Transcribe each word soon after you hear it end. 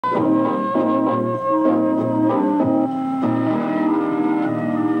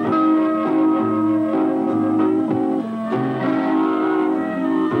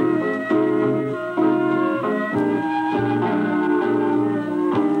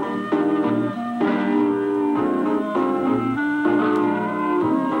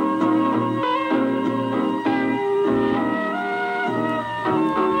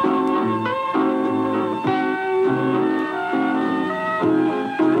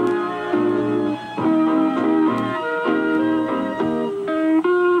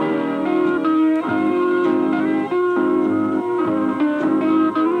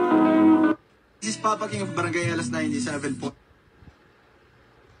Parking of Barangay Alas-97 po.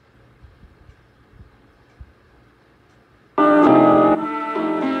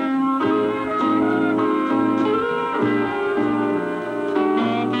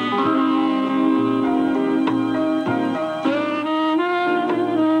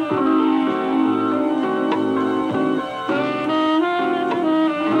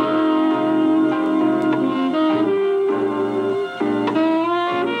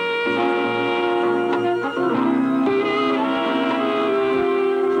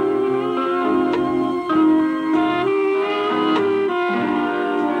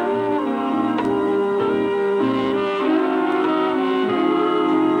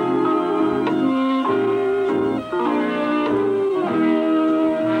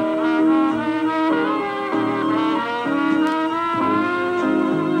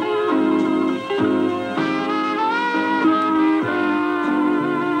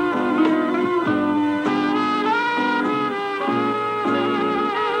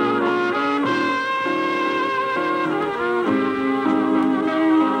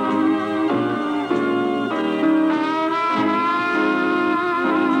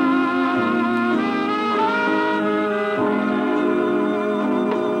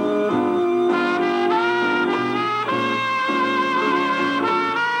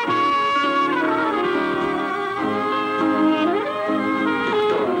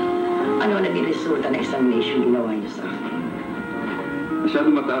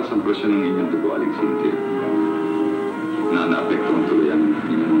 Masyadong mataas ang presyon ng inyong dugo, Aling Cynthia. Na-apektuhan tuloy ang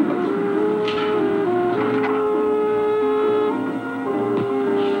inyong mga bato.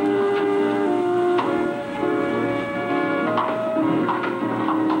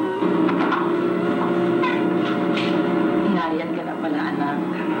 Nariyan ka na pala, anak.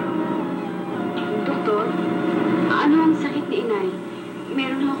 Doktor, ano ang sakit ni Inay?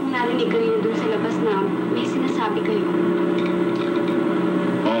 Meron akong narinig kanina doon sa labas na may sinasabi kayo.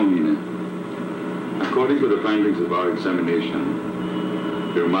 According to the findings of our examination,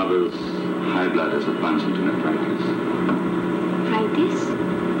 your mother's high blood has advanced into nephritis. Nephritis?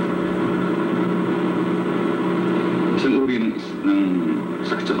 Isang uri ng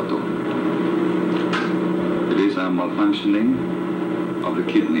sakit sa bato. It is a malfunctioning of the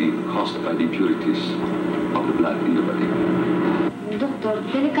kidney caused by the impurities of the blood in the body. Doktor,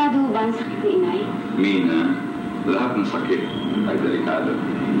 delikado ba ang sakit ni Inay? Mina, lahat ng sakit ay delikado.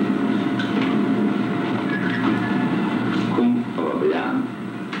 Kung pababayaan,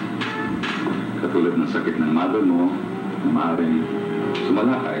 katulad ng sakit ng mother mo, na maaaring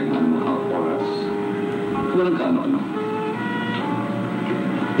sumalakay ng mga oras, walang kaano-ano.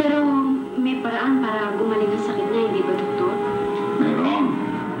 Pero may paraan para gumaling ang sakit niya, hindi ba, Doktor? Meron.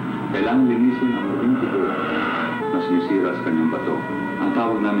 Kailangan linisin ang maging dugo na sinisira sa kanyang bato. Ang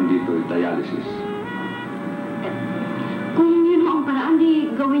tawag namin dito ay dialysis. Kung yun ang paraan,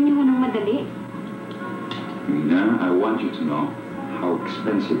 di gawin niyo ng madali. Mina, I want you to know how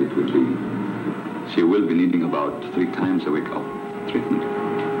expensive it will be. She will be needing about 3 times a week of treatment.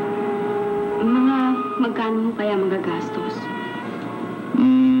 Magkano mo kaya magagastos?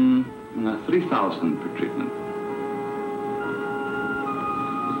 Mga 3,000 per treatment.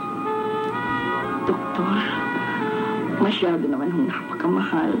 Doktor, masyado naman hong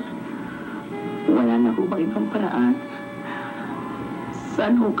napakamahal. Wala na ho bang ibang paraan?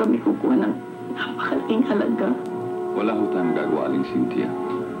 Saan ho kami kukuha ng napakalaking halaga? Wala ho tayong magagawa, Aling Cynthia.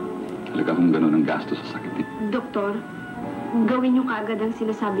 Talaga kung gano'n ang gasto sa sakit eh. Doktor, gawin niyo kaagad ang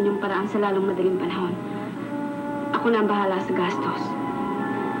sinasabi niyong paraan sa lalong madaling panahon. Ako na ang bahala sa gastos.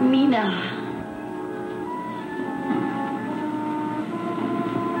 Mina.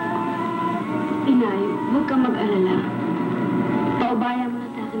 Inay, huwag kang mag-alala. Paubayan mo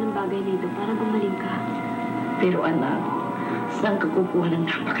na tayo ng bagay na ito para gumaling ka. Pero anak, saan ka kukuha ng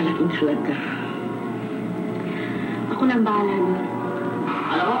napakalaking halaga? Ako na ang bahala doon.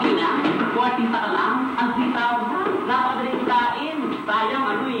 Alam mo, Pina, kung artista ka lang, ang 3,000, napakadaling kain. Sayang,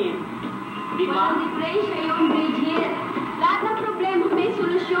 ano eh. Di ba? Walang diferensya yung Bridget. Lahat ng problema may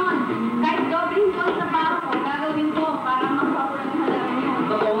solusyon. Kahit dobling ko sa baro ko, gagawin ko para magpapulang yung halaga niyo.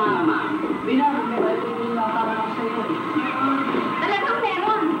 Totoo nga naman. Pina, may balik yung nakatawan ako sa'yo. Talagang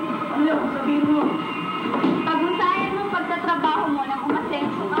meron. Ano, sabihin mo. Pag-usayan mo pagtatrabaho mo nang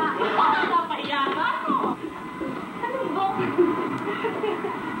umasenso ka. Napaiyakan mo. Ano ba?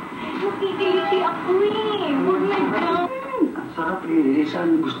 Nakikiliti ako eh. Huwag na dyan. Sarap eh.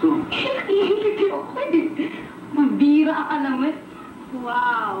 Saan gusto? Nakikiliti ako eh. Mabira ka naman.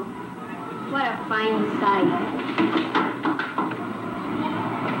 Wow. What a fine sight.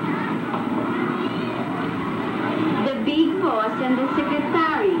 The big boss and the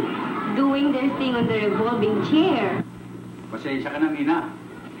secretary doing doing their thing on the revolving chair. Pasensya ka na, Mina.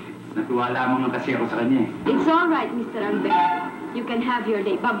 Natuwa lamang lang kasi ako sa kanya eh. It's all right, Mr. Albert. You can have your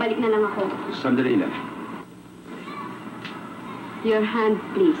day. Babalik na lang ako. Sandali lang. Your hand,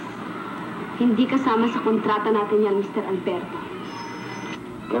 please. Hindi kasama sa kontrata natin yan, Mr. Alberto.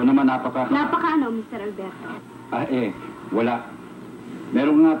 Ikaw naman napaka... Napaka ano, Mr. Alberto? Wala.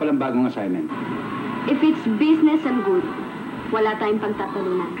 Meron nga palang bagong assignment. If it's business and good, wala tayong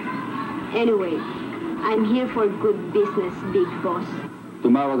pagtatalunan. Anyway, I'm here for good business, big boss.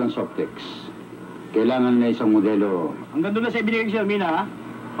 Tumawag ang Softex. Kailangan na isang modelo. Hanggang doon na sa ibinigay ko sa'yo, Mina, ha?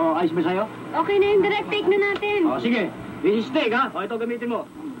 O, ayos ba sa'yo? Okay na yung direct take na natin. O, sige. This is take, ha? O, ito gamitin mo.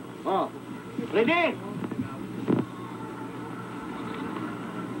 O, ready?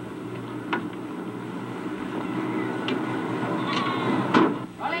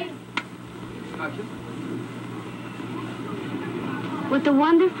 What a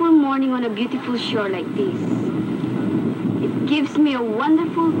wonderful morning on a beautiful shore like this. It gives me a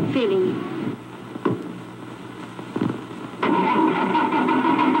wonderful feeling.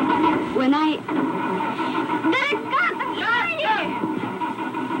 When I... Direct ka! Tangyayin!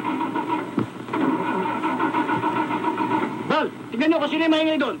 Bal, tignan nyo kung sino yung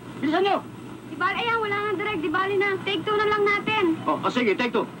maingay doon. Bilisan nyo! Di bali, ayan, wala nga direct. Di bali na. Take two na lang natin. O, sige,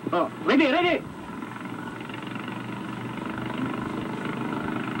 take two. O, ready, ready!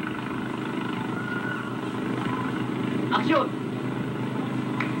 Action!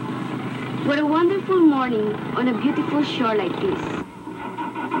 What a wonderful morning on a beautiful shore like this.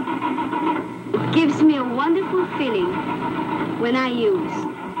 It gives me a wonderful feeling when I use.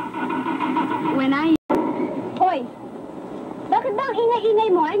 Hoy! Bakit ba ang ingay-ingay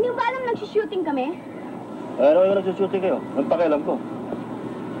mo? Hindi mo ba alam nagsushooting kami? Ano yung nagsushooting kayo? Nagpakialam ko.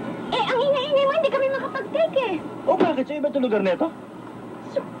 Eh, ang ingay-ingay mo, hindi kami makapag-take eh. O, bakit? Sa iba't lugar na ito?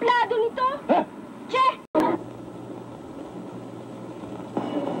 Suplado nito! Ha? Che!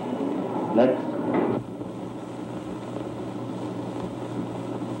 Next.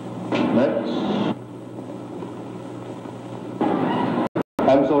 Next.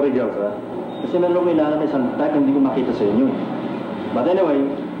 I'm sorry, girls, ha? Kasi meron ko kailangan na isang type hindi ko makita sa inyo. But anyway,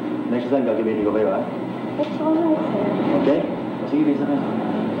 next time gagamitin ko kayo, ha? That's all right, sir. Okay? Sige, bisa ka.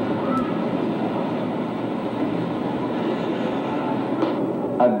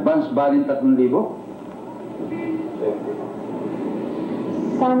 Advance balin 3,000.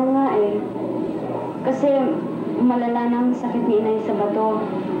 Sana nga eh. Kasi malala na ang sakit ni inay sa bato.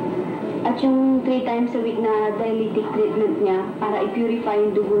 At yung 3 times a week na dialytic treatment niya para i-purify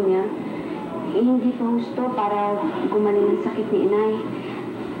yung dugo niya, eh, hindi pa husto para gumaling ang sakit ni inay.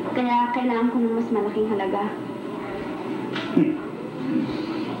 Kaya kailangan ko ng mas malaking halaga.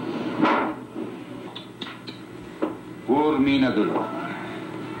 Poor Mina Dulo.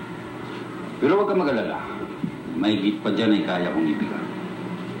 Pero huwag ka mag-alala. May higit pa dyan ay kaya kong ibigay.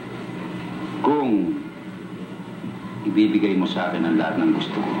 Kung ibibigay mo sa akin ang lahat ng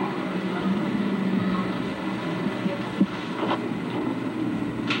gusto ko.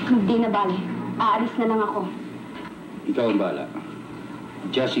 Hindi na bale. Aalis na lang ako. Ikaw ang bala.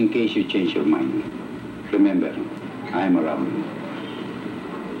 Just in case you change your mind. Remember, I'm around.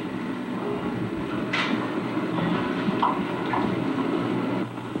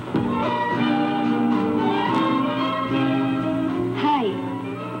 Hi.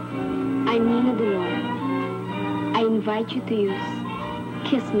 I'm Nina Dolor. I invite you to use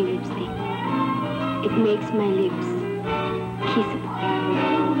Kiss Me lipstick. It makes my lips kissable.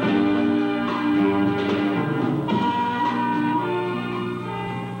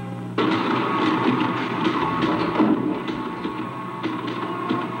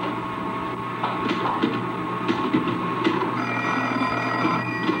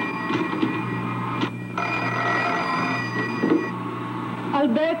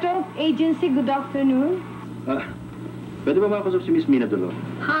 Alberto Agency, good afternoon. Pwede ba makakusap si Miss Mina Dolor?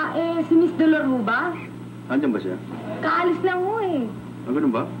 Ha, si Miss Dolor ho ba? Andiyan ba siya? Kaalis lang ho eh. Ganun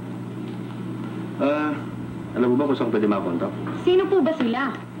ba? Alam mo ba kung saan pwede makakontak? Sino po ba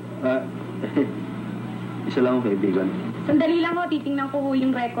sila? Isa lang akong kaibigan. Sandali lang ho, titingnan ko ho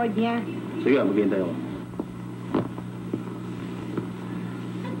yung record niya. Sige, maghihintay ako.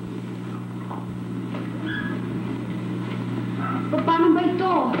 Paano ba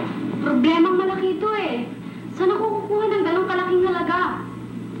ito? Problemang malaki ito eh. Saan ako kukuha ng ganong kalaking halaga?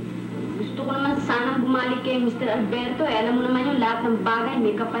 Gusto ko naman sanang bumalik kay Mr. Alberto eh. Alam mo naman yung lahat ng bagay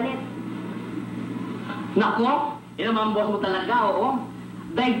may kapalit. Nako, yun naman ang boss mo talaga, oo.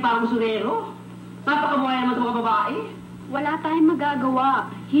 Daig pa ang usurero. Napakabuhay naman sa mga babae. Wala tayong magagawa.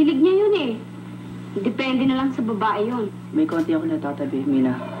 Hilig niya yun eh. Depende na lang sa babae yun. May konti ako natatabi,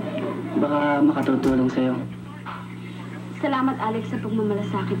 Mina. Baka makatutulong sa'yo. Salamat, Alex, sa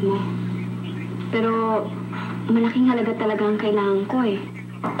pagmamalasakit mo. Pero malaking halaga talaga ang kailangan ko eh.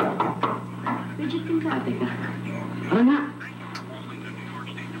 Bridget, kung sa ate ka. Ano nga?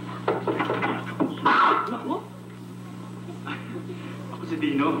 Ako si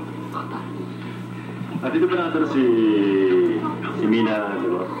Dino. At dito pa nakatara si Mina, di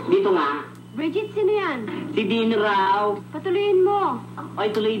ba? Dito nga. Bridget, sino yan? Si Dino raw. Patuloyin mo.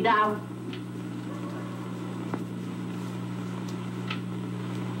 Ay, tuloy daw.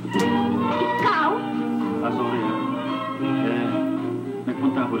 Ikaw? Sorry ha.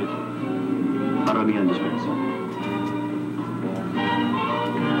 Nagpunta ako rito. Paramihan dispensa.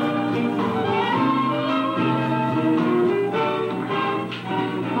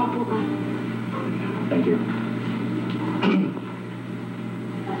 Opo ka. Thank you.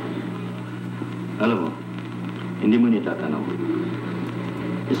 Alam mo, hindi mo nitatanong.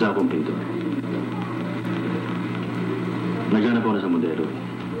 Isa akong pintor. Naghanap ako na sa modelo.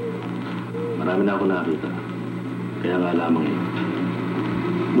 Marami na ako nakakita. Kaya nga lamang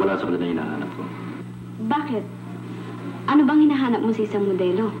wala sa kanila hinahanap ko. Bakit? Ano bang hinahanap mo sa isang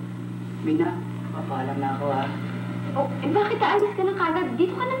modelo? Mina, papaalam na ako ha. Oh, bakit aalis ka na kagad?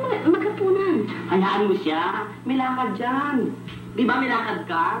 Dito ka na magkapunan. Hayaan mo siya. May lakad dyan. Di ba may lakad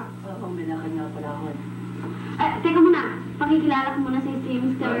ka? Oo, may lakad nga pala ako. Teka muna. Pakikilala ko muna si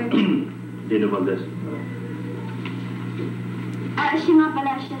Mr. Dino Valdez. Siya nga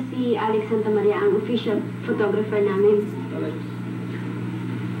pala si Alex Santamaria, ang official photographer namin.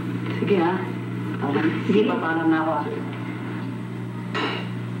 Sige ha. Sige, papaalam na ako ha.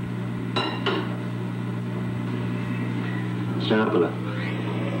 Siya nga pala.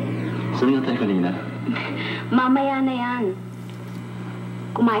 Saan nga tayo kanina? Mamaya na yan.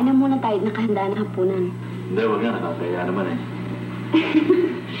 Kumain na muna tayo at nakahanda ng hapunan. Hindi, wag nga. Nakakaya naman eh.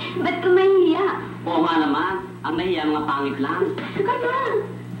 Ba't ka mahihiya? Oo nga naman. Ang nahiya mga pangit lang. Teka na.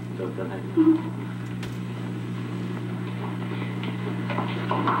 So, tayo.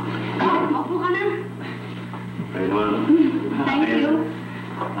 Maupo ka na. Kaya naman. Thank you.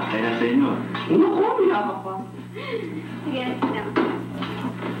 Kaya na sa inyo. Naku, hiya ka pa. Sige, sit down.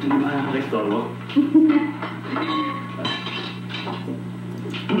 Hindi ba nakaka-restore mo?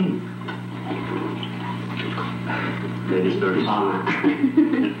 Ladies first. Oo nga.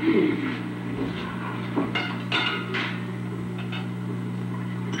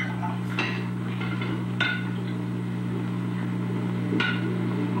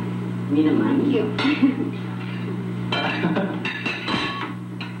 Hindi naman. Thank you.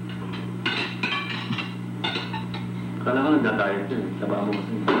 Akala ko nagdadayet yun. Taba mo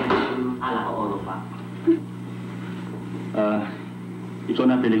kasi. Ala ko oro pa. Ikaw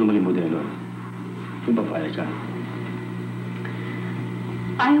na pili ko maging modelo. Kung papayag ka.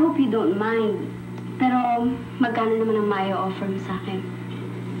 I hope you don't mind. Pero magkano naman ang mayo offer mo sa akin?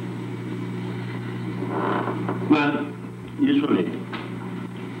 Well, usually,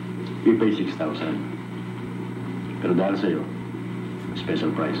 we pay 6,000. Pero dahil sa'yo, special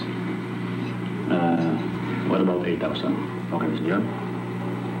price. What about 8,000? Okay ba sa'yo?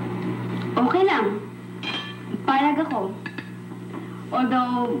 Okay lang. Payag ako.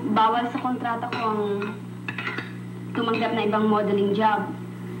 Although, bawal sa kontrata ko ang tumanggap na ibang modeling job.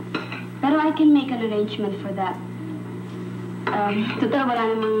 Pero I can make an arrangement for that. Total, wala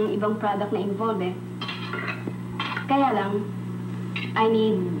namang ibang product na involved eh. Kaya lang, I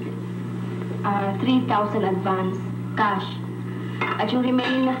need 3,000 advance, cash. At yung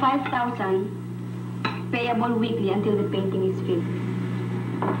remaining na 5,000, payable weekly until the painting is filled.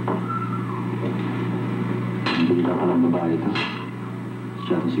 Hindi ka palang babae ito.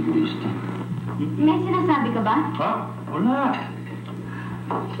 Siya ang sigurista. May sinasabi ka ba? Ha? Wala.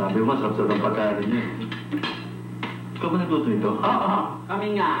 Sabi mo, sarap-sarap ang pagkain niya. Ikaw ba nagluto nito? Oo,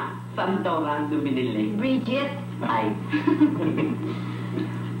 kami nga. Sa restaurant doon binili. Bridget? Ay.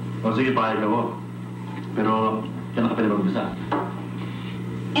 O sige, pahayag ako. Pero, yan ang kapila mag-umpisa.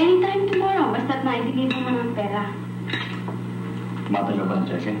 Anytime tomorrow, basta't na-deliver mo ng pera. Tumatanggap ba ng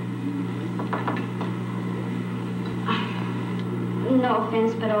cheque? No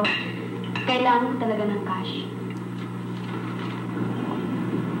offense, pero kailangan ko talaga ng cash.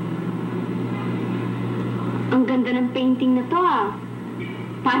 Ang ganda ng painting na to ah.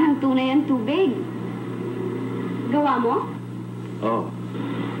 Parang tunay ang tubig. Gawa mo? Oo.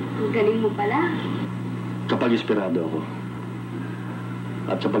 Ang galing mo pala. Kapag inspirado ako.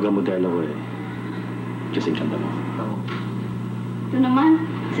 At sa pagmamodelo ko eh, kasing ganda mo. Ito naman,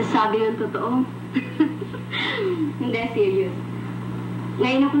 sasabi ng totoo. Hindi, serious.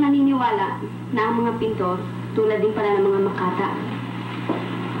 Ngayon ako naniniwala na ang mga pintor, tulad din pala ng mga makata.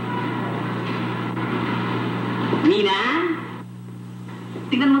 Mina?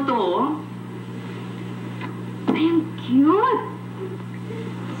 Tingnan mo to, oh. Ay, ang cute!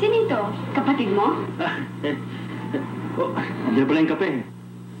 Sino ito? Kapatid mo? Oh, andiyan pala yung kape.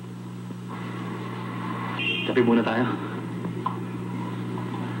 Kape muna tayo.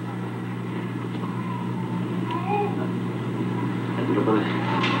 Ito na pala.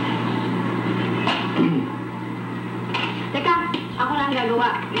 Teka, ako lang gagawa.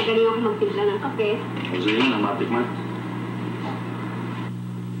 Magaling ako magtimpla ng kape. Kasi yun, namatikman.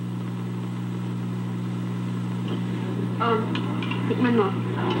 Oh, tikman mo.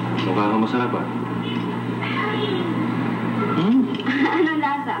 Mukha kang masarap ah. Anong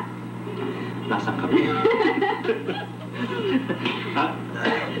lasa? Lasang kape. Ha?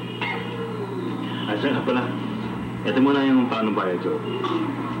 Asya nga pala. Ito muna yung paano bayad ko.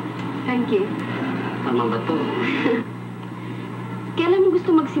 Thank you. Tama ba to? Kailan mo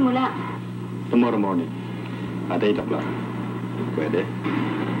gusto magsimula? Tomorrow morning. At 8 o'clock. Pwede?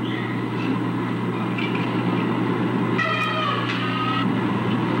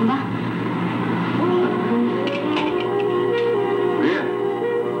 Ba? Ria!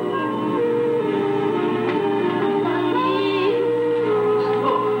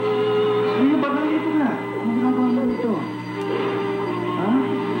 Ria, ba't nandito ka? Anong ginagawa mo dito? Ha?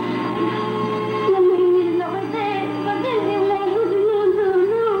 Namahingil na kasi. Kasi hindi mo ako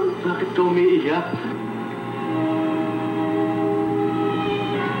sinunod. Bakit ka umiiyak?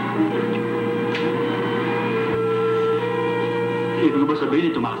 Ibig ba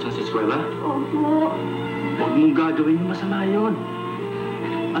sabihin, tumakas ka sa eskwela? Opo. Huwag mong gagawin yung masama yun.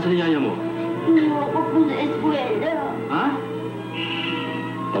 Asan yung yaya mo? Umuha ko po sa eskwela. Ha?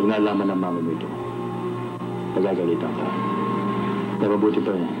 Pag nalaman ng mami mo ito, pagagalitan ka. Pero mabuti pa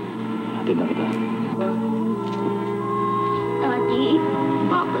eh. Hatid na kita. Daddy,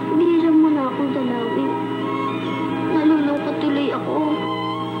 bakit binilang mo na akong dalawin? Nalulungkot tuloy ako.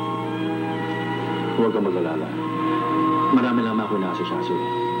 Huwag kang mag-alala. Marami lang ako inaasasyaso eh.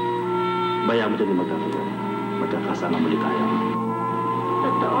 Bayaan mo din magkakaroon. Magkakasama muli tayo.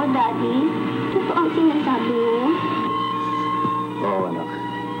 Totoo, Daddy? Totoo ang sinasabi mo? Oo, anak.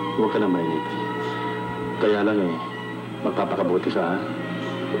 Huwag ka na mainit. Kaya lang eh, magpapakabuti ka, ha?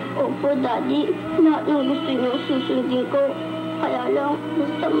 Opo, Daddy. Lahat ng gusto niyo susundin ko. Kaya lang,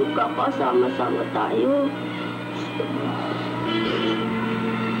 basta magkakasama-sama tayo.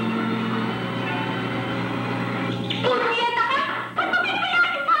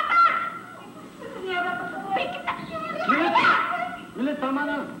 Milet, tama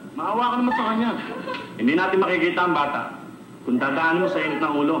na. Maawa ka naman sa kanya. Hindi natin makikita ang bata. Kung dadaan mo sa init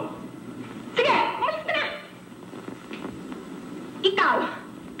ng ulo. Sige, umalis ka na! Ikaw,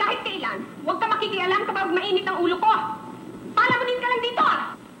 kahit kailan, huwag ka makikialam kapag mainit ang ulo ko. Palamunin ka lang dito,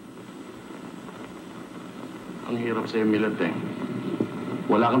 ah! Ang hirap sa'yo, Milet, eh.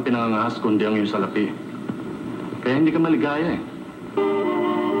 Wala kang pinangangahas kundi ang iyong salapi. Kaya hindi ka maligaya, eh.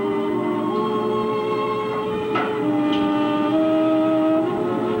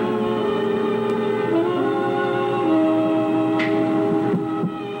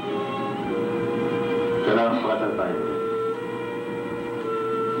 Kailangan pagkatal tayo.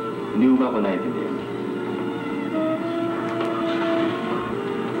 Hindi mo ba ako naiintindihan?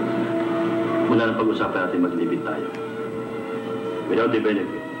 Mula ng pag-usapan natin maglibid tayo. Without the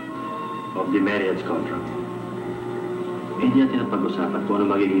benefit of the marriage contract. Hindi natin ang pag-usapan kung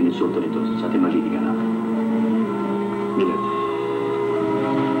ano magiging insulto nito sa ating magiging anak. Milet,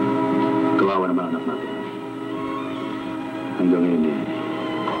 kawawa naman anak natin. Hanggang ngayon eh,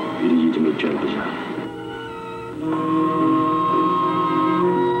 illegitimate child pa siya.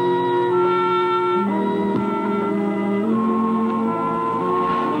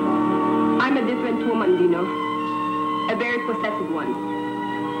 I'm a different woman, Dino. A very possessive one.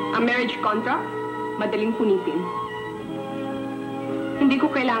 Ang marriage contract, madaling punitin. Hindi ko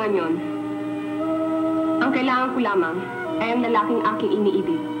kailangan yon. Ang kailangan ko lamang ay ang lalaking aking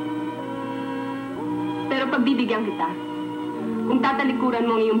iniibig. Pero pagbibigyan kita, kung tatalikuran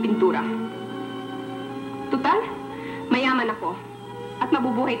mo ang iyong pintura. Tutal, mayaman ako at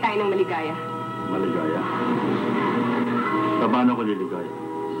mabubuhay tayo ng maligaya. Maligaya? Paano ko liligaya?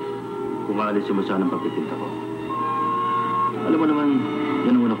 Kung aalisin mo sana ang pagpipinta ko. Alam mo naman,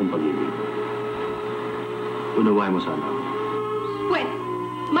 yan ang una kong pag-ibig. Unawain mo sana. Pwes,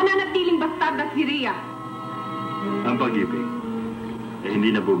 mananatiling bastarda si Ria. Ang pag-ibig ay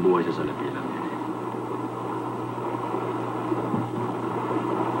hindi nabubuhay sa salapi lang.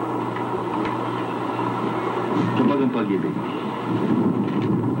 Kapag ang pag-ibig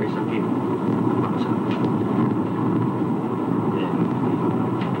ay sakit at pakasama.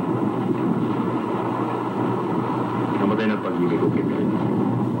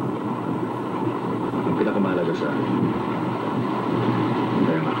 Tirso.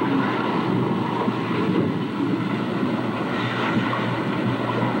 Tayo nga.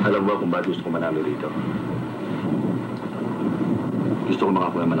 Alam mo kung bakit gusto ko manalo dito? Gusto ko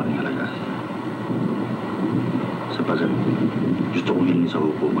makakuha ng malaking halaga. Sapagkat gusto kong hilingin sa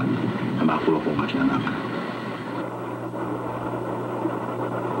hukuman na makakuha ko ang aking anak.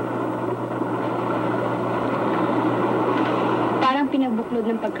 Parang pinagbuklod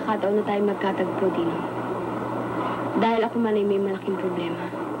ng pagkakataon na tayo magkatagpo, Dino. Dahil ako man ay may malaking problema.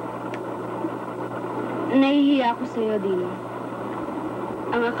 Nahihiya ako sa'yo, Dino.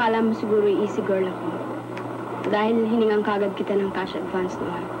 Ang akala mo siguro ay easy girl ako. Dahil hiningang kagad kita ng cash advance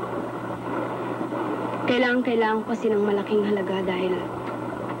noon. Kailangan ko kasi ng malaking halaga dahil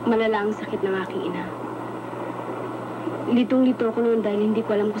malala ang sakit ng aking ina. Litong-lito ako noon dahil hindi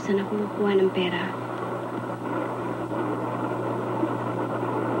ko alam kung saan ako kukuha ng pera.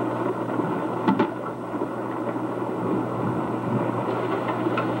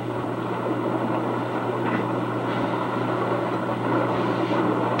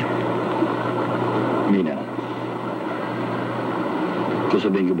 Mina, kung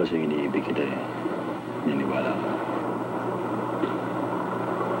sabihin ko ba sa'yo iniibig kita naniwala ka?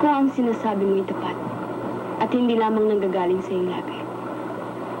 Kung ang sinasabi mo'y tapat at hindi lamang nanggagaling sa iyong labi,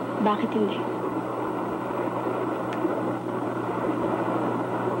 bakit hindi?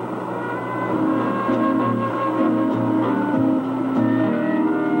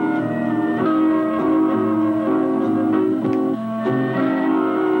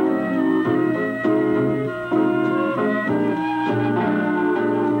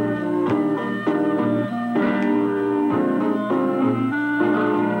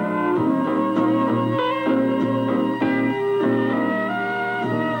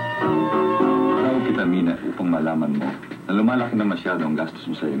 Malaman mo na lumalaki na masyado ang gastos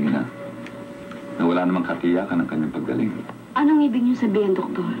mo sa iyo, Mina. Na wala namang katiyakan ng kanyang paggaling. Anong ibig niyo sabihin,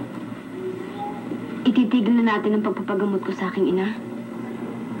 Doktor? Ititigil na natin ang pagpapagamot ko sa aking ina?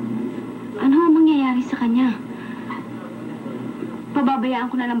 Ano ang mangyayari sa kanya? Pababayaan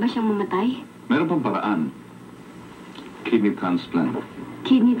ko na lang ba siyang mamatay? Meron pang paraan. Kidney transplant.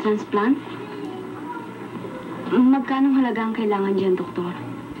 Kidney transplant? Magkano halaga ang kailangan dyan, Doktor?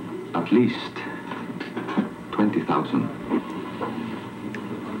 At least 20,000.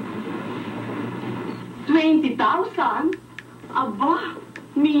 20,000? Aba,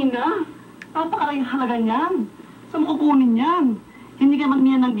 Mina, napakaraming halaga niyan. Saan mo kukunin yan? Hindi ka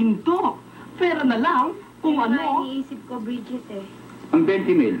magniyan ng ginto. Pera na lang kung ano. Iniisip ko, Bridget, eh. Ang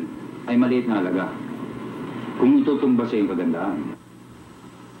 20 mil ay maliit na halaga. Kung itutumba sa iyong kagandahan.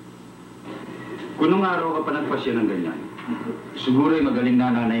 Kung nung araw ka pa nagpasya ng ganyan, siguro ay magaling na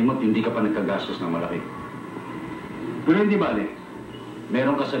nanay mo at hindi ka pa nagkagastos ng malaki. Pero hindi bale.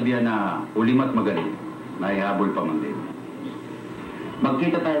 Meron kasabihan na ulimat magaling, naihabol pa man din.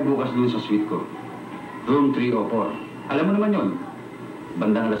 Magkita tayo bukas doon sa suite ko. Room 304. Alam mo naman yon.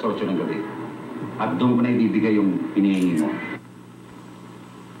 Bandang alas 8 ng gabi. At doon ko na ibibigay yung hinihingi mo.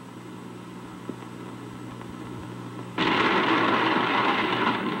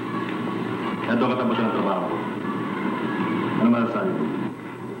 Ito katapos ng trabaho ko. Ano masasabi ko?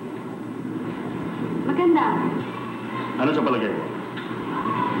 Maganda. Ano sa palagay ko?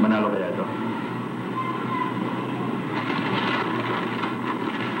 Manalo kaya ito?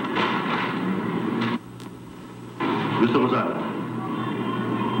 Gusto ko sana,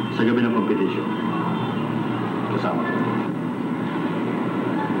 sa gabi ng competition, kasama ko.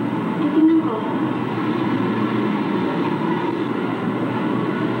 Titingnan ko.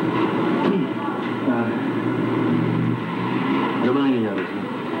 Ano ba nangyayari sa'yo?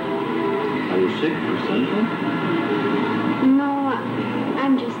 Are you sick or something? No,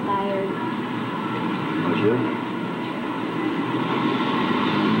 I'm just tired. Oh, sure?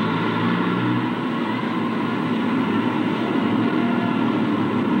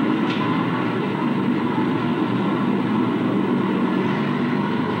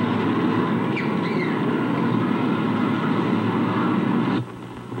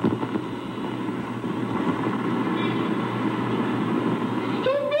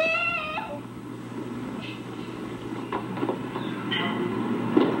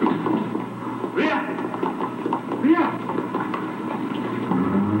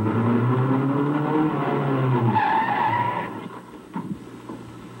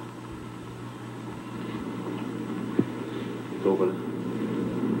 Ikaw pala.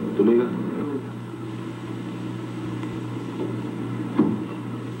 Tuloy ka.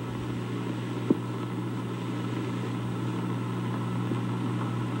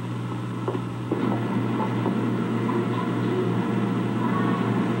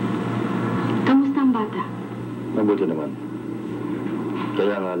 Kamusta ang bata? Mabuti naman.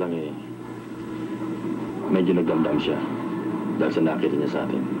 Kaya nga lang medyo nagdamdam siya dahil sa nakita niya sa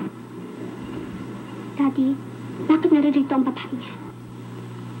atin. Daddy, bakit naririto ang babae niya?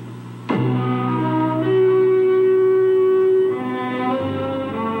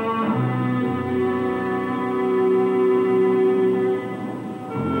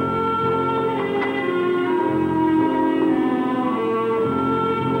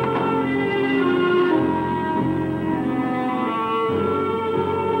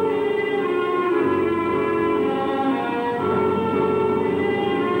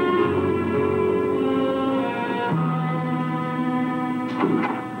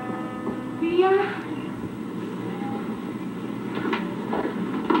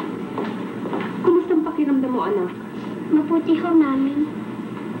 Mabuti ho, Mami.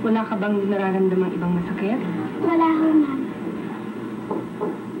 Wala ka bang nararamdamang ibang masakit? Wala ho, Mami.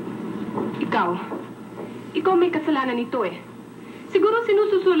 Ikaw may kasalanan nito eh. Siguro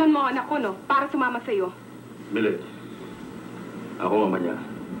sinususulan mo ang anak ko, no? Para sumama sa'yo. Bilit. Ako ama niya.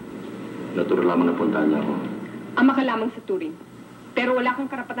 Natural lamang napuntahan niya ako. Ama ka lamang sa turing. Pero wala kang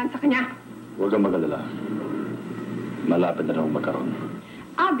karapatan sa kanya. Huwag kang mag-alala. Malapit na lang magkaroon.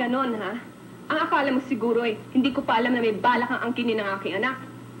 Ah, ganon ha? Ang akala mo siguro hindi ko pa alam na may balak ang angkinin ng aking anak.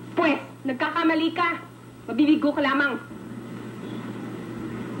 Pwes, nagkakamali ka. Mabibigo ka lamang.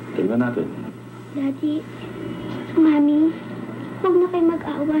 Tingnan natin. Daddy, Mami, huwag na kayo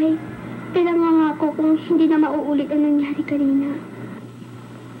mag-away. Kailangan nga ako kung hindi na mauulit ang nangyari kanina.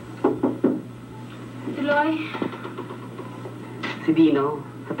 Tuloy. Si Dino,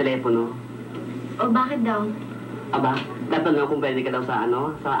 sa telepono. O bakit daw? Aba, tatanong kung pwede ka daw sa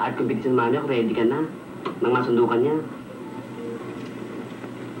art competition mami, kung ready ka na. Nang masundukan niya.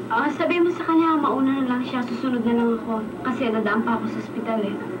 Sabi mo sa kanya, mauna na lang siya, susunod na lang ako. Kasi nadaan pa ako sa ospital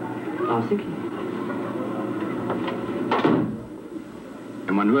eh. Sige.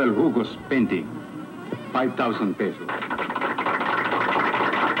 Emmanuel Hugo's painting, 5,000 pesos.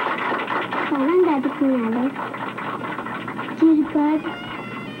 Parang daddy ko nangyari. Dear God,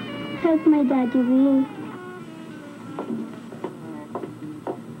 help my daddy win.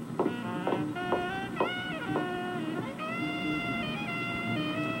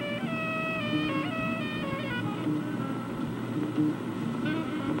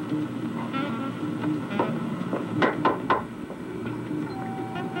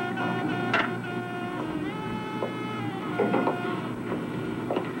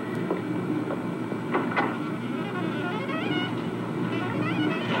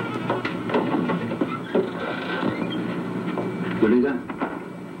 Tuloy ka.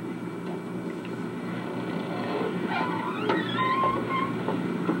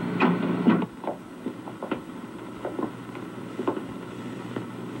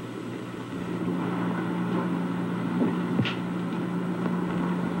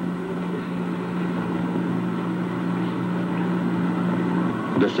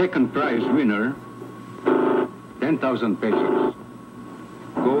 The second prize winner, 10,000 pesos,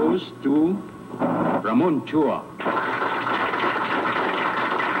 goes to Ramon Chua.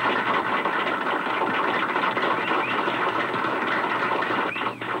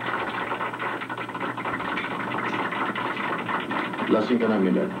 Lasing ka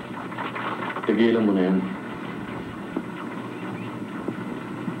namin, Dad. Tigilan mo na yan.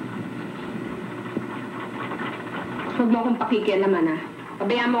 Huwag mo akong pakikialaman, ha?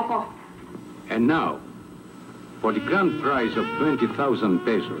 Pabayaan mo ako. And now, for the grand prize of 20,000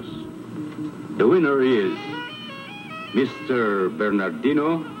 pesos, the winner is Mr.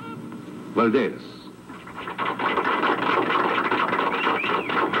 Bernardino Valdez.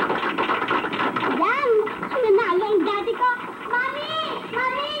 Yan! Nanalo ang daddy ko! Mami!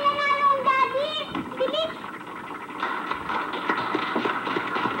 Mami! Nanalo ang daddy! Bilis!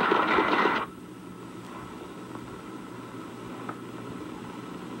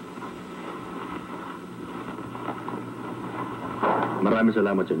 Maraming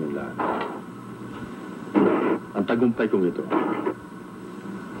salamat sa inyong lahat. Ang tagumpay kong ito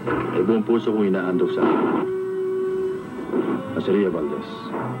ay buong puso kong inahandog sa akin. Maria Valdez.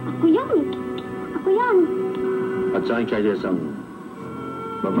 Ako yan! Ako yan! At sa akin kaya isang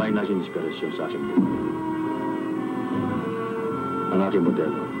babaeng naging inspirasyon sa aking buhay. Ang aking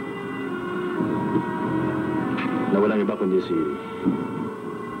modelo. Na walang iba kundi si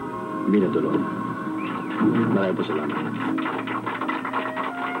Mina Dolor. Maraming po salamat.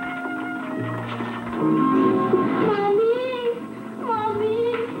 Mami! Mami!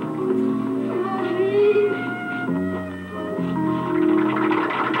 Mami!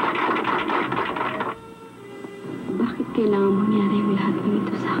 Bakit kailangan mangyari ang lahat ng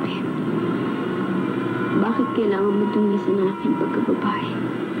ito sa akin? Bakit kailangan mo tungisan ang aking pagkababae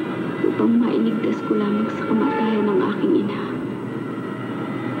upang mailigtas ko lamang sa kamatayan ng aking ina.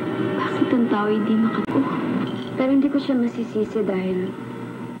 Bakit ang tao hindi makatao? Pero hindi ko siya masisisi dahil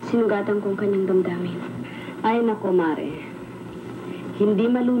sinugatan kong kanyang damdamin. Ay nako, Mare. Hindi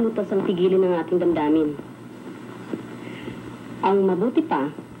malulutas ang tigilin ng ating damdamin. Ang mabuti pa,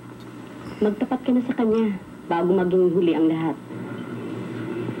 magtapat ka na sa kanya bago maging huli ang lahat.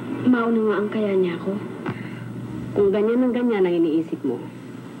 Mauna nga ang kaya niya ako. Kung ganyan ang iniisip mo,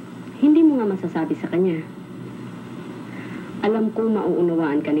 hindi mo nga masasabi sa kanya. Alam kong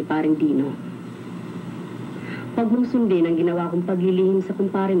mauunawaan ka ni paring Dino. Huwag mong sundin ang ginawa kong paglilihim sa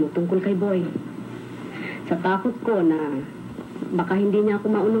kumpare mo tungkol kay Boy. Sa takot ko na baka hindi niya ako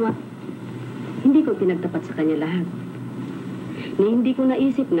maunawa, hindi ko pinagtapat sa kanya lahat. Hindi ko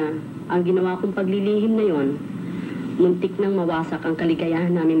naisip na ang ginawa kong paglilihim na yon, muntik nang mawasak ang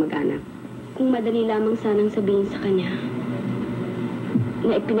kaligayahan namin mag-anak. Kung madali lamang sanang sabihin sa kanya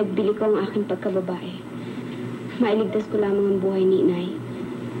na ipinagbili ko ang aking pagkababae, mailigtas ko lamang ang buhay ni inay,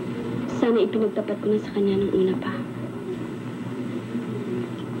 sana ipinagtapat ko na sa kanya ng una pa.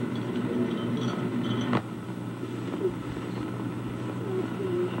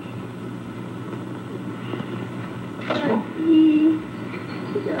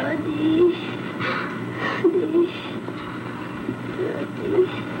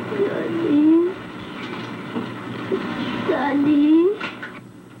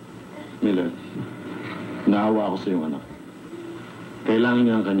 Miller, naawa ako sa iyong anak. Kailangan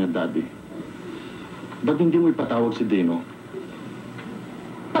niya ang kanyang daddy. Ba't hindi mo ipatawag si Dino?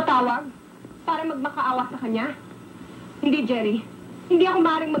 Patawag? Para magmakaawa sa kanya? Hindi, Jerry. Hindi ako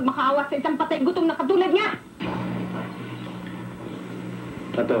maaaring magmakaawa sa isang patay gutom na katulad niya!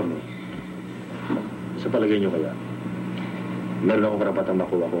 Attorney, sa palagay niyo kaya, meron akong karapatang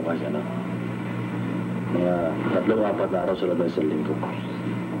makuha ko kanya na mga 3-4 na araw sa labas sa linggo.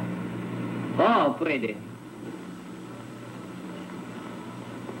 Oo, pwede.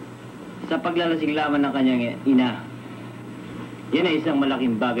 Sa paglalasing laman ng kanyang ina, yan ay isang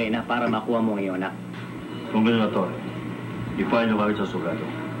malaking bagay na para makuha mo ang iyong anak. Kung ganyan, Attorney, i-file niyo kami sa sugado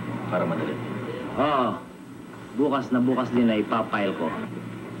para madali. Oo, bukas na bukas din na ipapile ko.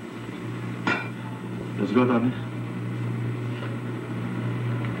 Let's go, Tony.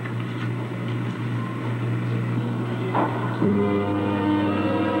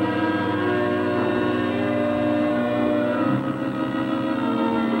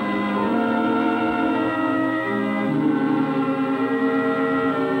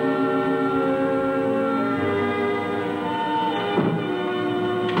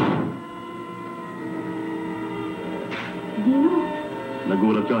 Dino,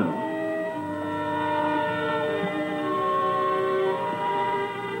 Nagulat ka, no?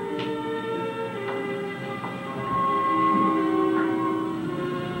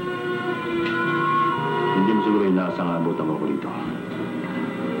 Hindi mo siguro inaasang abutan mo ko dito.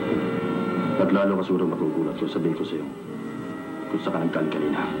 At lalo ka siguro magugulat kung sabihin ko sa'yo kung saan ka nagkaling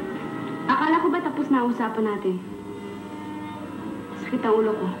kanina. akala ko ba tapos na ang usapan natin? Sakit ang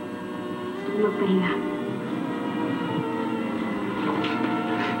ulo ko. Gusto ko magpahinga.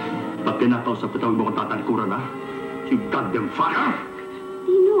 Ba't pinakausap kita huwag mo kong tatalikuran, ha? You goddamn fire!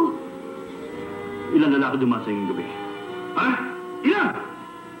 Dino! Ilan lalaki dumaan sa iyong gabi? Ha? Ilan?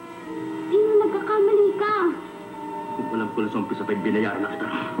 Dino, nagkakamali ka. Kung alam ko lang sa umpisa pa'y binayaran na kita.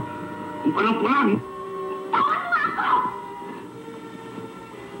 Kung alam ko lang! Tawan mo ako!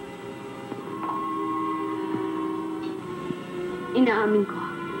 Inaamin ko.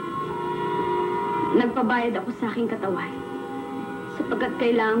 Nagpabayad ako sa aking katawan sapagkat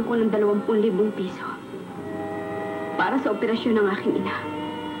kailangan ko ng 20,000 piso para sa operasyon ng aking ina.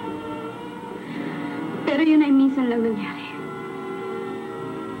 Pero yun ay minsan lang nangyari.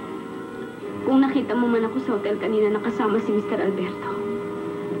 Kung nakita mo man ako sa hotel kanina nakasama si Mr. Alberto,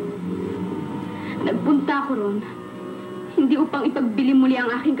 nagpunta ako ron hindi upang ipagbili muli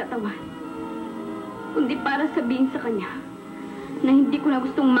ang aking katawan, kundi para sabihin sa kanya na hindi ko na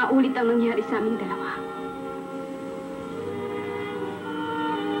gustong maulit ang nangyari sa aming dalawa.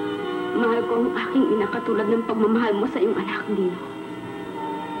 Mahal ko ang aking ina katulad ng pagmamahal mo sa iyong anak, Dino.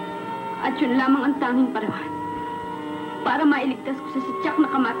 At yun lamang ang tanging paraan para mailigtas ko sa sityak na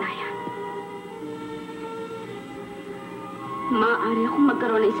kamatayan. Maaari akong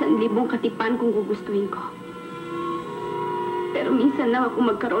magkaroon ng 1,000 katipan kung gugustuhin ko. Pero minsan lang ako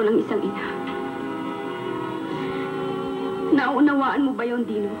magkaroon ng isang ina. Nauunawaan mo ba yon,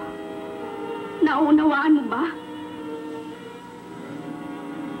 Dino? Nauunawaan mo ba?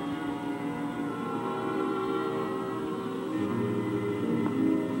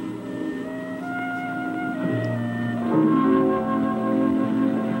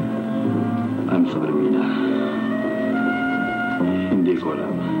 ko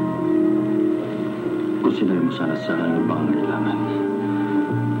alam kung sinabi mo sana sa akin yung pangangailangan.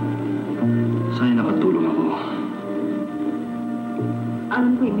 Sa'yo nakatulong ako.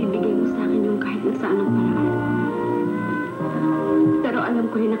 Alam ko ibibigay mo sa akin yung kahit na saan ang paraan. Pero alam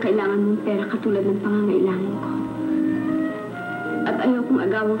ko rin na kailangan mong pera katulad ng pangangailangan ko. At ayaw kong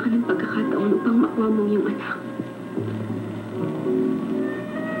agawan ka ng pagkakataon upang makuha mo yung anak.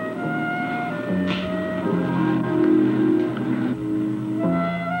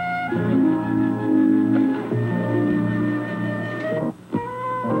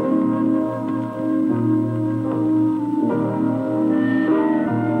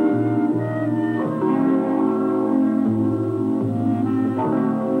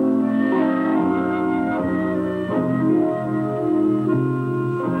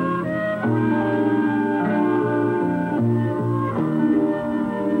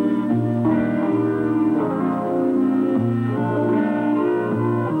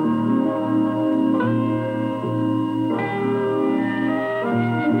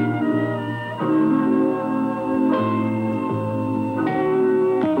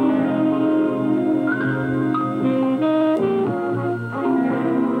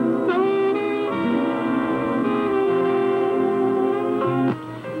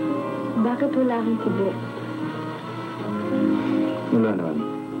 Bakit wala kang kubo? Wala naman.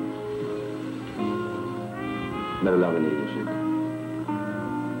 Nalalaman niyo siya.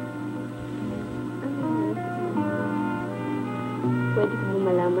 Pwede ko mo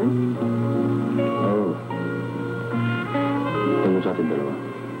malaman? Oo. Tungkol sa ating dalawa.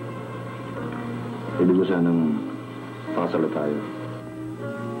 Ibig ko sanang pakasala tayo.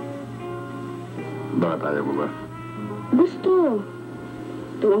 Baka tayo mo ba? Gusto.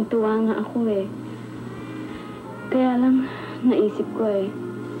 Tuwang-tuwa nga ako eh. Kaya lang, naisip ko eh.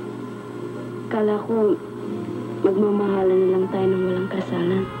 Kala ko, magmamahalan na lang tayo ng walang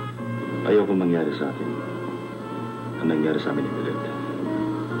kasalan. Ayoko mangyari sa atin ang nangyari sa amin ni Milet.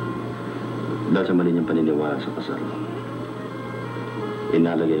 Dahil sa mali niyang paniniwala sa kasal,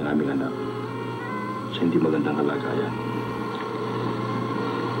 inalagay ang aming anak sa hindi magandang kalagayan.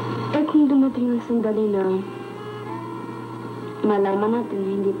 Eh kung dumating ang sandali na malaman natin na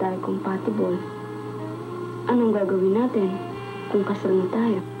hindi tayo compatible, anong gagawin natin kung kasal na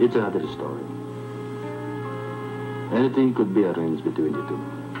tayo? It's another story. Anything could be arranged between the two.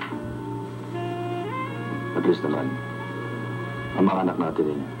 At least naman, ang mga anak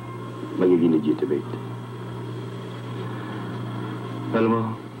natin ay magiging legitimate. Alam mo,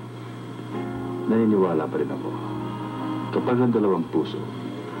 naniniwala pa rin ako. Kapag ang dalawang puso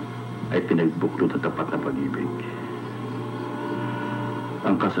ay pinagbuklod at tapat na pag-ibig,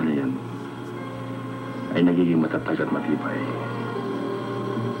 ang kasal na yan ay nagiging matatag at matibay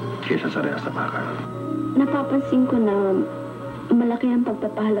kaysa sa rehas na bakal. Napapansin ko na malaki ang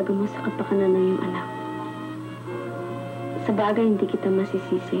pagpapahalaga mo sa kapakanan ng iyong anak. Sa bagay, hindi kita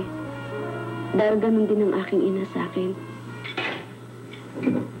masisisi. Dahil ganun din ang aking ina sa akin.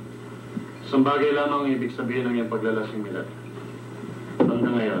 Isang bagay lamang ang ibig sabihin ng iyong paglalasing, Milet.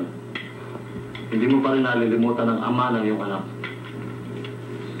 Hanggang ngayon, hindi mo pa rin nalilimutan ang ama ng iyong anak.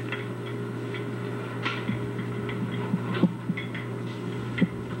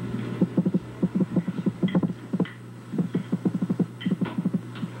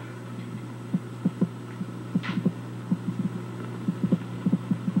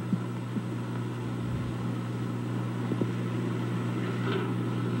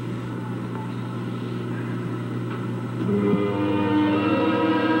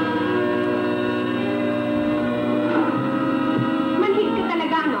 Manhid ka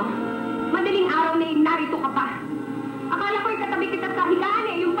talaga, no? Madaling araw na yung narito ka pa. Akala ko'y katabi kita sa higaan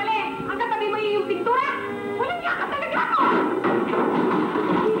eh. Yung pala eh, ang katabi mo yung pintura. Walang niya ka talaga ako!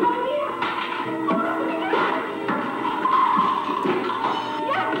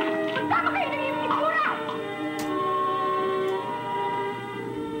 Yan! Magkama kayo na yung pintura!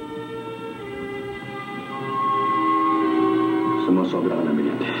 Sumusobra ka na,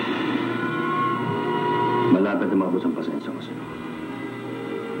 Milet. Malapit na mabos ang pasensya ko sa'yo.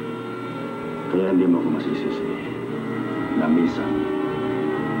 Kaya hindi mo ako masisisi na minsan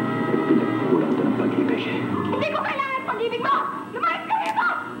ay pinagkukulang ito ng pag-ibig. Hindi ko kailangan ang pag-ibig mo! Lumayas ka rito!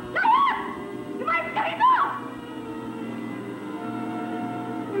 Lahat! Lumayas ka rito!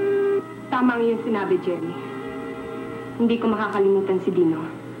 Tama ang iyong sinabi, Jerry. Hindi ko makakalimutan si Dino.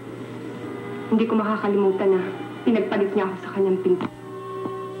 Hindi ko makakalimutan na pinagpalit niya ako sa kanyang pinto.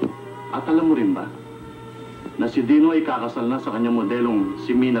 At alam mo rin ba na si Dino ay kakasal na sa kanyang modelong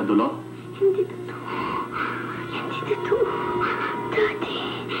si Mina Dulo? Hindi totoo. Hindi totoo. Daddy.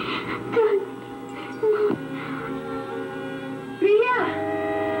 Daddy. Ria!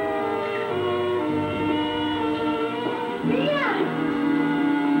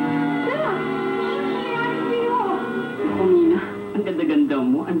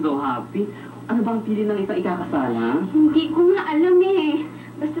 I'm so happy. Ano bang pili ng isang ikakasala? Hindi ko nga alam eh.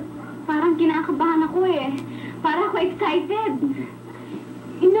 Basta parang kinakabahan ako eh. Parang ako excited.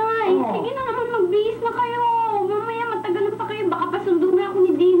 Inay, sige na naman magbihis na kayo. Mamaya matagalan pa kayo. Baka pasundo na ako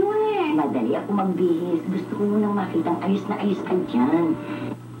ni Dino eh. Madali ako magbihis. Gusto ko munang makitang ayos na ayos ka dyan.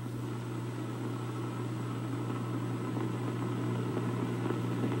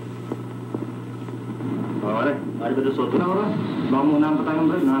 Pare, ano ba ito soto? Nora, baka muna pa tayong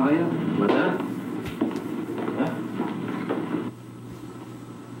break. Nakakaya. Mata? Ha?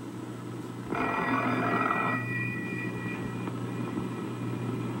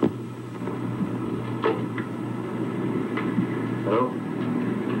 Hello?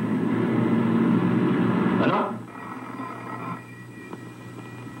 Ano?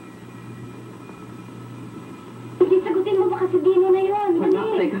 Sige, sagutin mo ba kasi Dino na yun?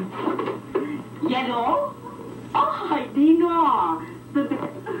 Dali. Yellow? Oh, hi, Dino!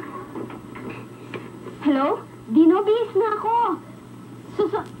 Hello? Dino, bihis na ako.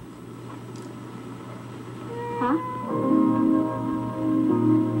 Ha?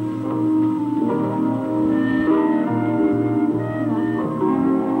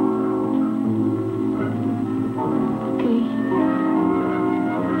 Okay.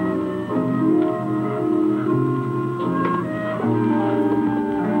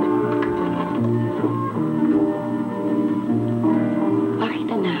 Bakit,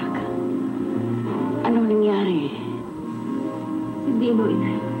 anak? Anong nangyari? Si Dino,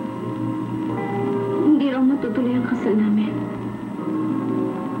 inay. Hindi raw matutuloy ang kasal namin.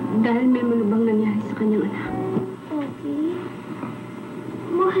 Dahil may malubang nangyari sa kanyang anak. Okay.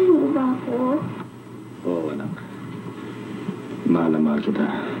 Mahal mo ba ako? Oo, anak. Mahal na mahal kita.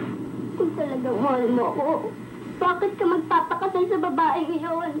 Kung talagang mahal mo ako, bakit ka magpapakasal sa babae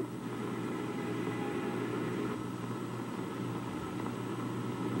ngayon?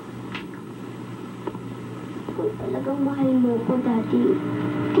 Kung talagang mahal mo ko, Daddy,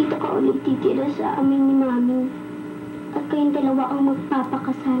 dito ka ulit titira sa amin ni Mami. At kayong dalawa ang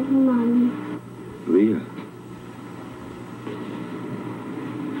magpapakasal ni Mami. Rhea.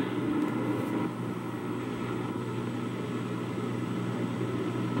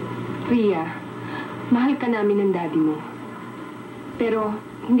 Ria, mahal ka namin ng daddy mo. Pero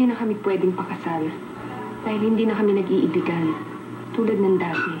hindi na kami pwedeng pakasal. Dahil hindi na kami nag-iibigan. Tulad ng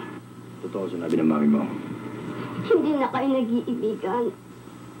dati. Totoo sinabi ng mami mo. Hindi na kayo nag-iibigan.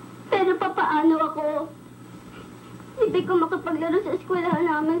 Pero papaano ako? Hindi ko makapaglaro sa eskwelahan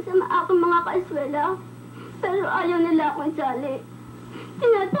namin sa aking mga kaeskwela. Pero ayaw nila akong sali.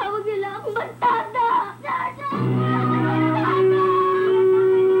 Tinatawag nila akong bastarda! Bastarda! Bastarda!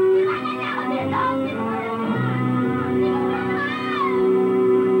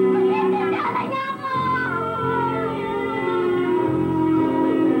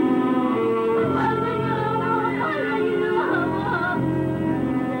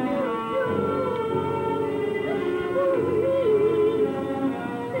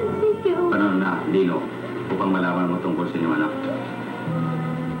 Ano na, Dino, upang malaman mo tungkol sa inyong anak.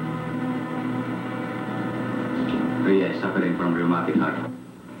 Rhea is suffering from rheumatic heart.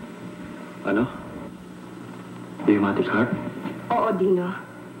 Ano? Rheumatic heart? Oo, Dino.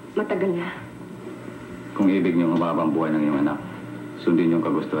 Matagal na. Kung ibig niyong mababang buhay ng iyong anak, sundin niyong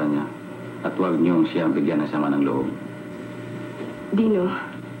kagustuhan niya at huwag niyong siyang bigyan ng sama ng loob. Dino,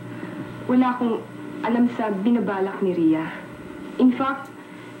 wala akong alam sa binabalak ni Ria. In fact,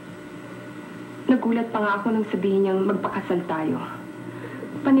 nagulat pa nga ako nang sabihin niyang magpakasal tayo.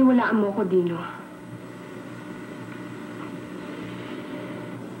 Paniwalaan mo ko, Dino.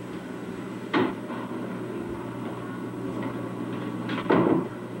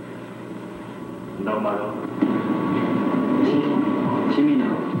 Normal. Si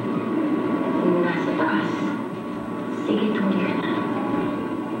Mina. Nasa taas. Sige, tuloy ka na.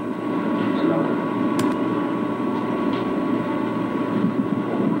 Salamat.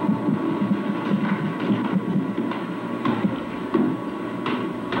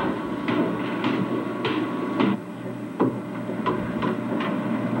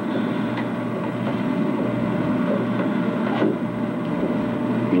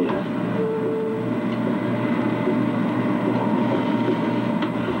 Mira.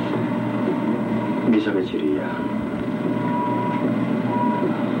 Hindi sakit si Ria.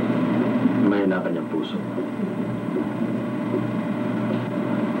 May na kanyang puso.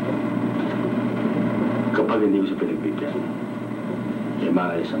 Kapag hindi ko siya pinagbigyan, ay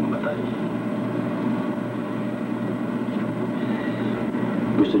maaalis ang mamatay.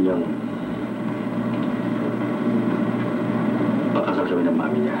 Gusto niyang pakasal kami ng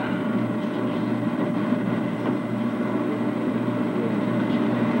mami niya.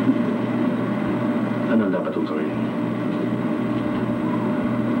 patutuloy.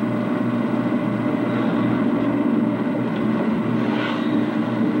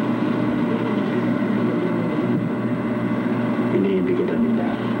 Iniibig kita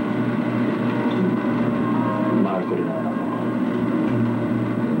nila. Mahal ko rin ang anak mo.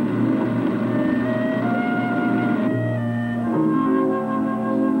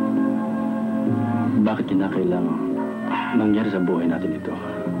 Bakit kinakailangan nangyari sa buhay natin ito?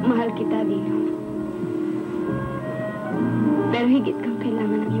 Mahal kita, Dino. Pero higit kang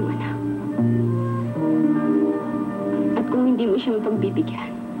kailangan ng iyong anak. At kung hindi mo siya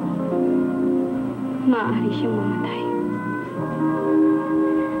mapagbibigyan, maaari siyang mamatay.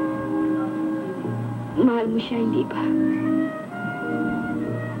 Mahal mo siya, hindi ba?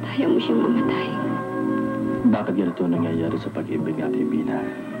 Ayaw mo siyang mamatay. Bakit ganito nangyayari sa pag-ibig natin, Bina?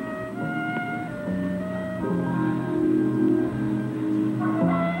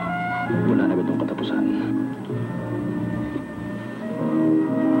 Wala na ba itong katapusan?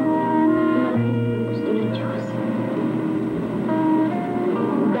 Maraming gusto ng Diyos.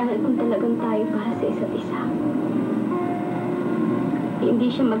 Dahil kung talagang tayo para sa isa't isa, hindi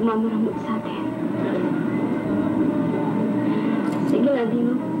siya magmamaramot sa atin. Sige na,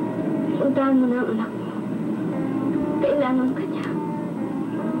 Dino. Puntahan mo na ang anak mo. Kailangan ka niya.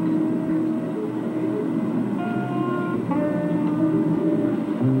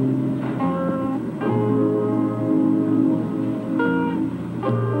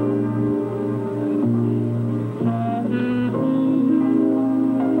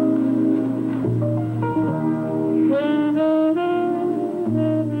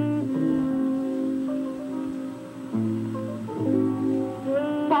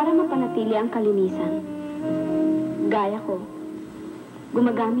 Ang kalinisan. Gaya ko,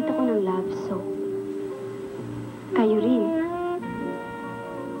 gumagamit ako ng love soap. Kayo rin.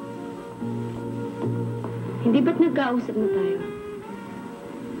 Hindi ba't nagkausap na tayo?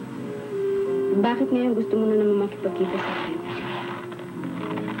 Bakit ngayon gusto mo na naman makipagkita sa akin?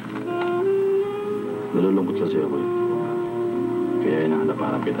 Nalulungkot kasi ako eh. Kaya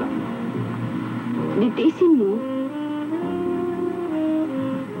hinahanap-hanap kita. Ditiisin mo.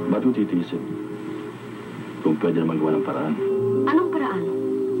 Ba't mo titiisin? Kung pwede na magawa ng paraan. Anong paraan?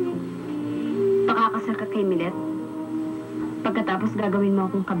 Pakakasal ka kay Milet? Pagkatapos gagawin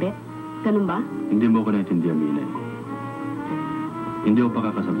mo akong kabet? Ganun ba? Hindi mo ko naintindihan, Mina. Hindi ako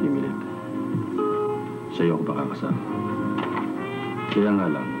pakakasal kay Milet. Sa'yo ako pakakasal. Kaya nga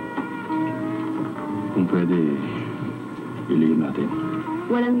lang, kung pwede, ilihim natin.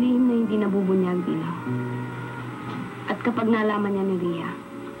 Walang lihim na hindi nabubunyag, Dino. At kapag nalaman niya ni Ria,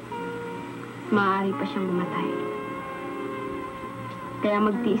 maaari pa siyang mamatay. Kaya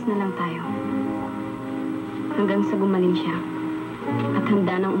magtiis na lang tayo. Hanggang sa gumaling siya at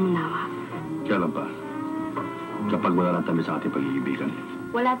handa nang umunawa. Kailan pa? Kapag wala lang tayo sa ating pag-iibigan.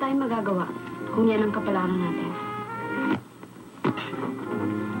 Wala tayong magagawa kung yan ang kapalaran natin.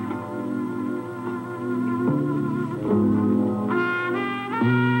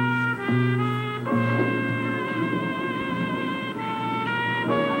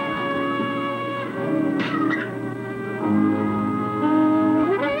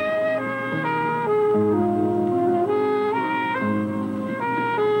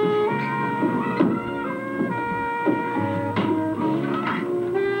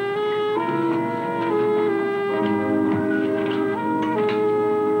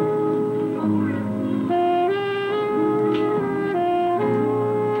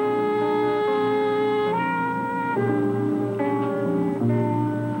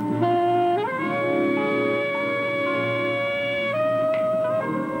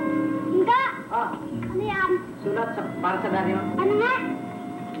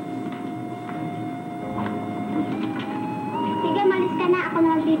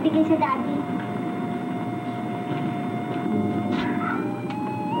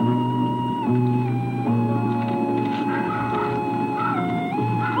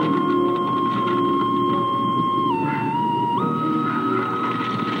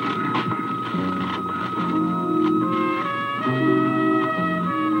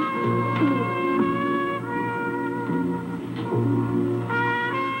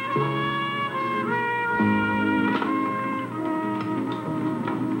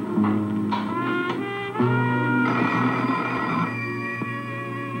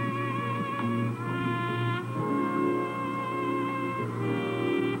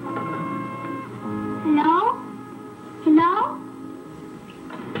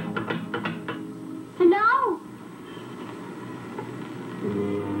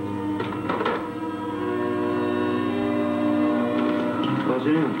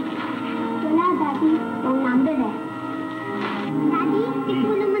 Sino yun? Wala, Daddy. wrong number eh. Daddy, kiss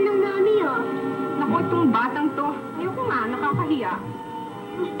mo naman ng mami oh. Naku, itong batang to. Ayoko nga, nakakahiya.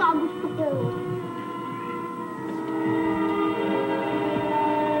 Gusto ko.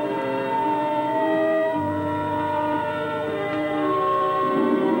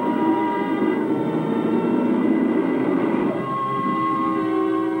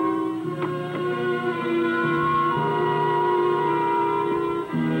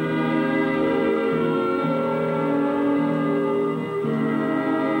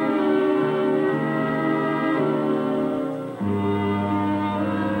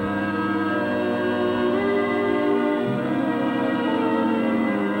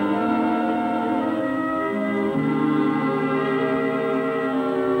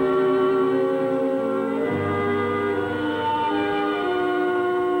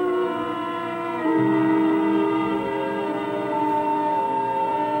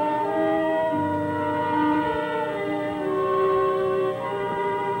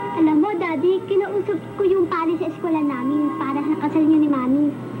 Alam mo, Daddy, kinausap ko yung pari sa eskwela namin para sa kasal niyo ni Mami.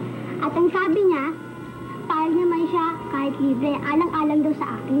 At ang sabi niya, payag naman siya kahit libre, alang-alang daw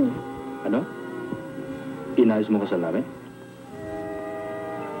sa akin. Ano? Inayos mo kasal namin?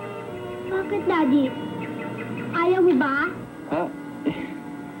 Bakit, Daddy? Ayaw mo ba? Ha?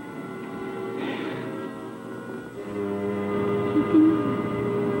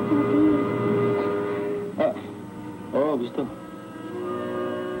 Oo, gusto.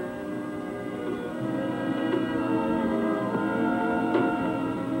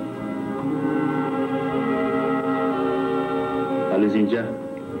 Cynthia,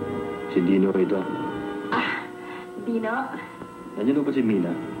 si Dino ito. Dino? Nandiyan ba si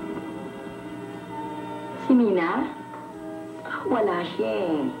Mina? Si Mina? Wala siya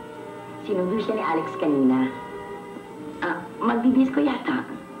eh. Sinundo siya ni Alex kanina. Magdidisco yata.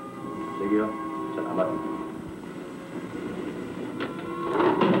 Sige o. Salamat.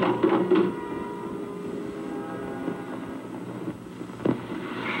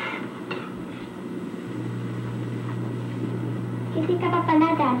 Kasi ka pa pala,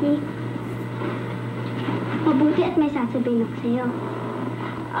 Daddy. Mabuti at may sasabihin ako sa'yo.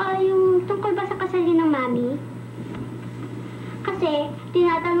 Yung tungkol ba sa kasalin ng Mami? Kasi,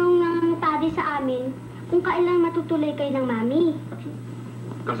 tinatanong ng pari sa amin kung kailan matutuloy kayo ng Mami.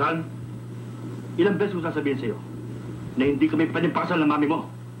 Kasal? Ilang beses ko sasabihin sa'yo na hindi kami pwedeng pakasal ng mami mo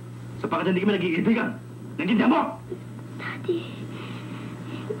sapagkat hindi kami nag-iibigan. Naintindihan mo?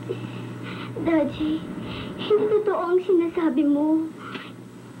 Daddy, hindi totoo ang sinasabi mo.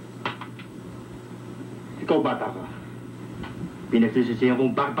 Ikaw bata ka. Pinagsisisihan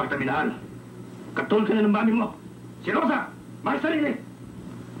kung bakit pa kita minahal. Katol ka na ng mami mo. Si Rosa, may sarili.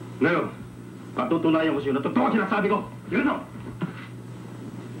 Ngayon, patutunayan ko sa'yo na totoo ang sinasabi ko. Yun o.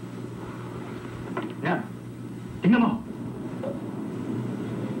 Yan. Tingnan mo.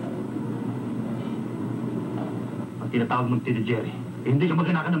 Ang tinatawag mong Tito Jerry, hindi ka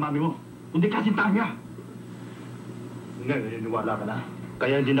maganakan ng mami mo, kundi kasintahan niya. Ngayon, naniniwala ka na.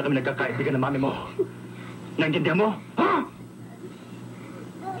 Kaya hindi na kami nagkakaibigan ng mami mo. Naintindihan mo? Ha?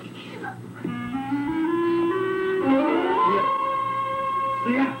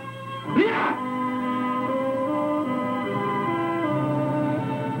 Ria! Ria!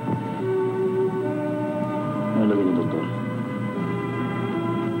 Ano lagay ng doktor?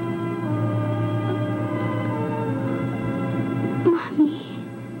 Mami,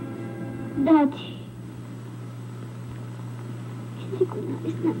 Daddy, hindi ko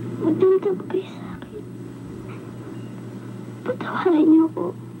nais na magdamdam kayo sa akin. Patawarin niyo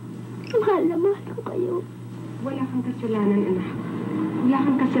ako. Mahal na mahal ko kayo. Wala kang kasalanan, anak. Wala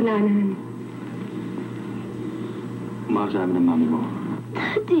kang kasalanan. Mahal sa amin ng mami mo.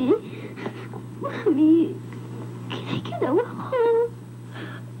 Daddy, Mami, kinikilaw ako.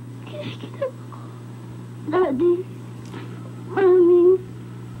 Kinikilaw ako. Daddy, Mami,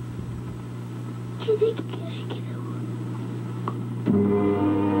 kinikilaw ako.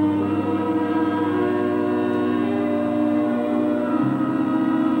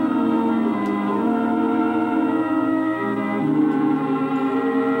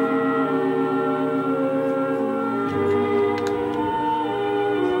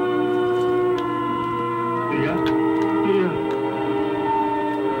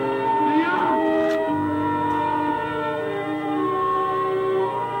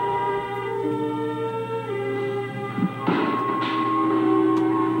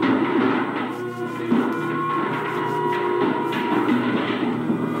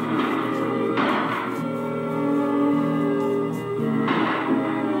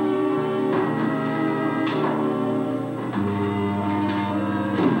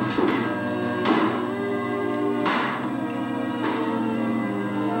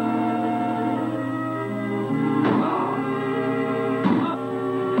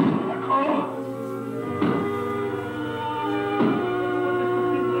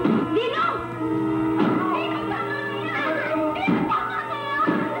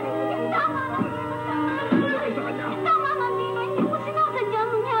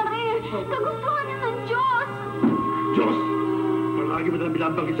 na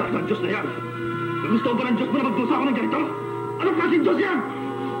binabanggit sa akin ng Diyos na yan. Gusto ba ng Diyos mo na magdusa ako ng ganito? Anong klaseng Diyos yan?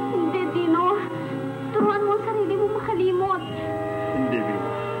 Hindi, Dino. Turuan mo ang sarili mo makalimot. Hindi,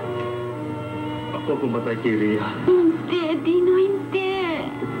 Vilma. Ako pumatay kay Rhea. Hindi, Dino, hindi.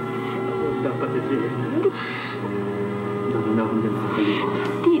 Ako dapat si Rhea. Dahil na akong din makakalimot.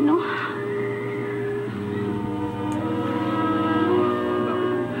 Dino.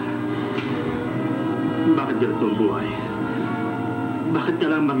 Bakit ganito ang buhay? Bakit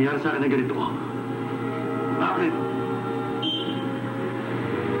kailangan mangyari sa akin na ganito? Bakit?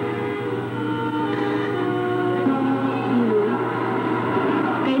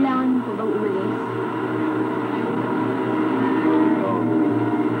 Kailangan mo pa bang umalis?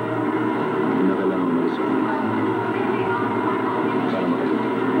 Hindi na kailangan umalis ako.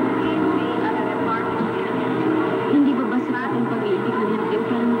 Para makalimot. Hindi ba basta ating pag-iibig na natin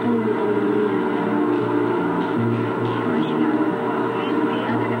para makalimutan mo na yan?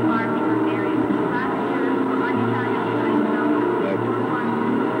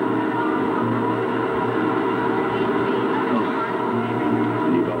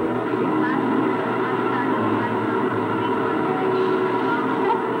 Hindi ba ako nakakita?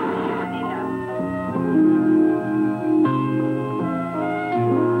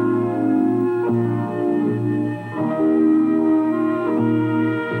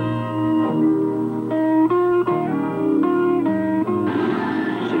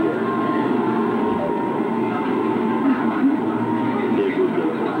 Sige. Hindi, good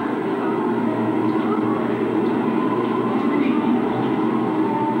girl.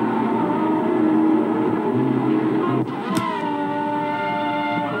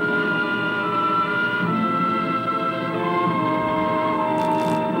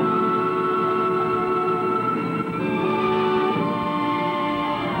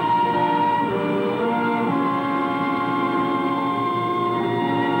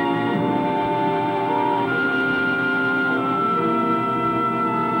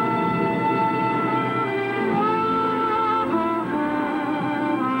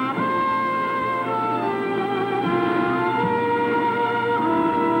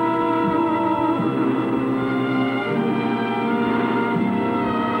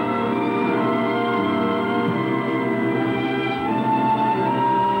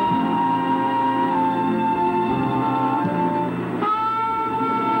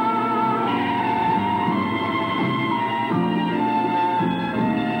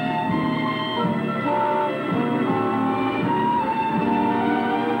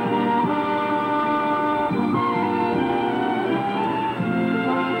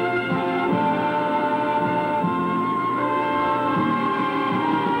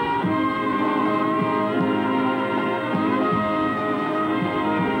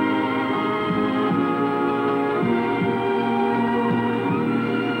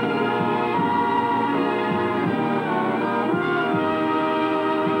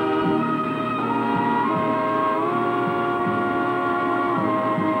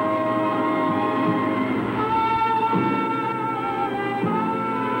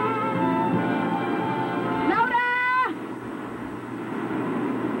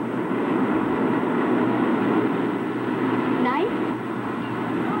 Nay?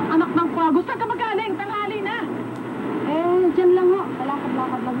 Anak ng kwago, saan ka magaling? Tanghali na. Dyan lang ho.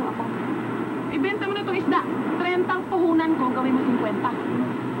 Palakad-lakad lang ho ako. Ibenta mo na itong isda. 30 ang puhunan ko, gawin mo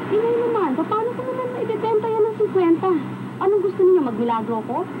 50. Inay naman, paano ko naman ibebenta yan ng 50? Anong gusto niyo, magmilagro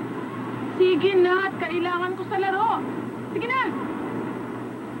ko? Sige na, at kailangan ko sa laro. Sige na.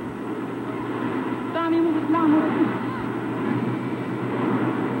 Dami mo reklamo.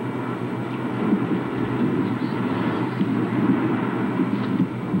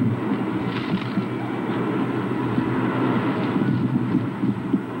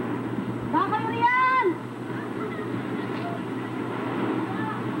 Bakit riyan?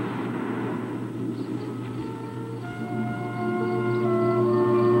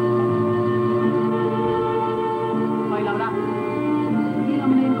 Hoy, Laura. Hindi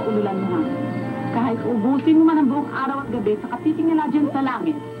naman na yung kaululan mo, ha? Kahit ubusin mo man ang buong araw at gabi sa katitingala dyan sa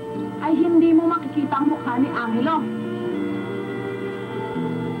langit, ay hindi mo makikita ang mukha ni Angelo.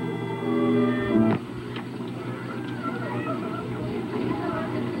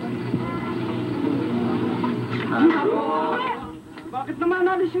 Bakit naman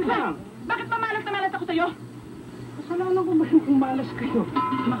alis yun lang? Bakit mamalas na malas ako sa'yo? Kasalanan ko ba yung umalas kayo?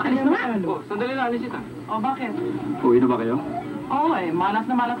 Makaalis na nga. Sandali na, alis ita. O, bakit? Uwi na ba kayo? Oo malas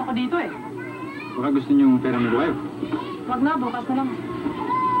na malas ako dito eh. Baka gusto niyo pera mo kayo. Wag na, bukas na lang.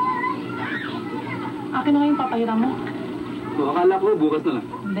 Akin na nga yung papahiram mo. So, akala ko bukas na lang.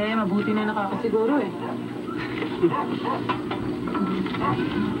 Hindi, mabuti na nakakasiguro eh.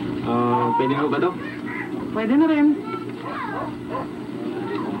 Pwede ko ba to? Pwede na rin.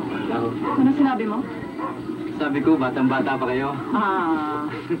 Ano sinabi mo? Sabi ko, batang-bata pa kayo.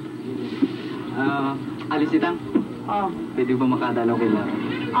 Alisitang, Oh. pwede ba makadalaw kay Nora?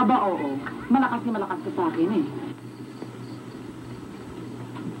 Aba, oo. Malakas na malakas ka sa akin eh.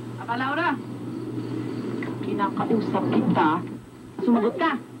 Aba, Laura. Kinakausap kita. Sumagot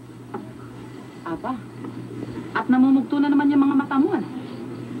ka. Aba. At namumugto na naman yung mga mata mo.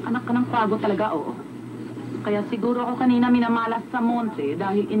 Anak ka ng kwago talaga, oo. Kaya siguro ako kanina minamalas sa monte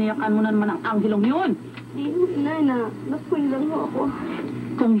dahil iniyakan mo na naman ang anghilong yun. Inay na, napuin lang mo ako.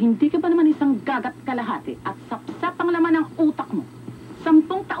 Kung hindi ka ba naman isang gagat kalahati at sapsap ang laman ng utak mo, 10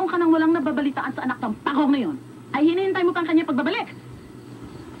 taong ka nang walang nababalitaan sa anak ng pakaw ngayon, ay hinihintay mo pang kanya pagbabalik.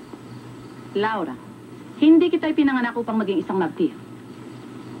 Laura, hindi kita pinanganak upang maging isang martir.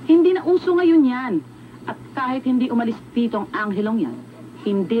 Hindi na uso ngayon yan. At kahit hindi umalis dito ang anghilong yan,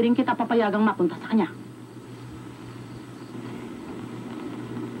 hindi rin kita papayagang mapunta sa kanya.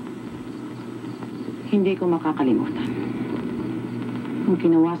 Hindi ko makakalimutan ang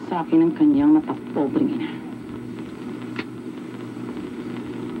ginawa sa akin ng kanyang matapobreng ina.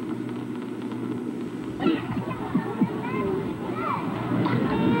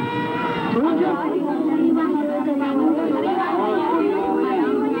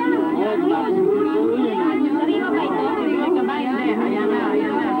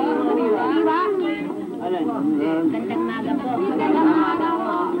 Gandang maga po. Gandang maga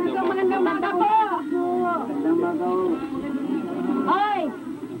po. Magandang maga po. Gandang maga po. Hoy!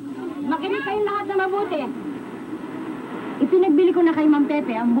 Makinig kayong lahat na mabuti. Ipinagbili ko na kay Ma'am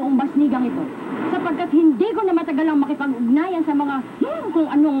Pepe ang buong basnigang ito. Sapagkat hindi ko na matagalang makipag-ugnayan sa mga kung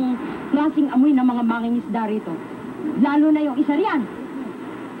anong klaseng amoy ng mga mangingisda rito. Lalo na yung isa riyan.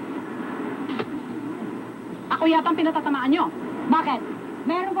 Ako yatang pinatatamaan nyo. Bakit?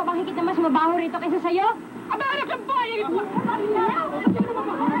 Meron pa bang higit na mas mabaho rito kaysa sa'yo? Aba, anak ng bayan!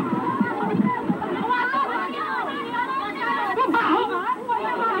 Mabaho!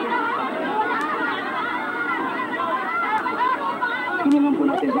 Tulungan po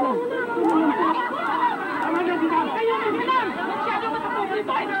natin sila. Tama na, Dina. Kayo na, Dina! Masyado matapobre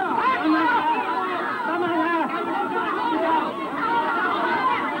ito! Tama na!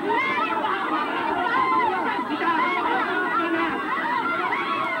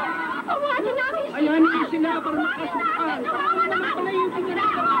 Ayan, sila para makasukan. Wala yung tingin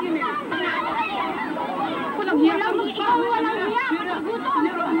sa akin eh. Walang hiya ka mo. Walang hiya! Gutom!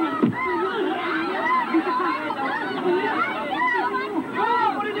 Dito ka.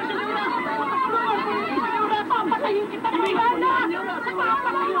 Papatayin kita ng gana!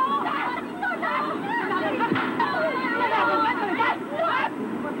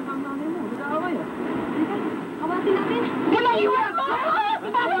 Kawatin natin! Walang hiya ka!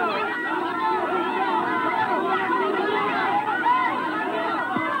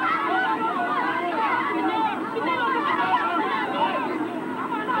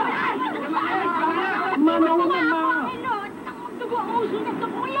 Mama, Dugo ang uso ng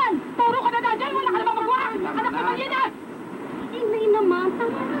dugo yan! puro ka na dyan! Wala ka namang magawa! Anak naman yan ah! Inay naman,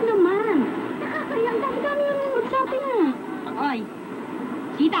 tama na naman. Nakakaya, ang dami-dami lang yung magsabi na. Oy,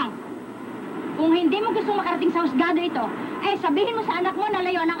 Sitang, kung hindi mo gusto makarating sa husgado ito, eh sabihin mo sa anak mo na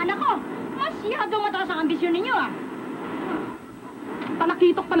layo ng anak ko. Masyado mataas ang ambisyon ninyo ah.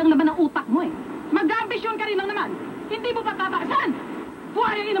 Palakitok pa lang naman ang utak mo eh. Mag-ambisyon ka rin lang naman. Hindi mo pa tatakasan.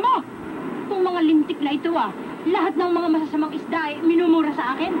 Buhay ang ina mo. Itong mga lintik na ito ah, lahat ng mga masasamang isda ay minumura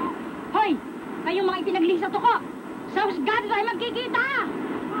sa akin. Hoy, kayong mga ipinaglisa to ko, sa husgado tayo magkikita!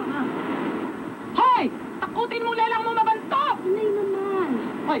 Hoy! Takutin mong lelang mo mabanto! Inay naman.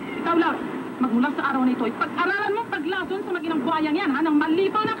 Hoy, ikaw lang. Magmula sa araw na ito, pag-aralan mong paglason sa maginang buhayan yan, ha? Nang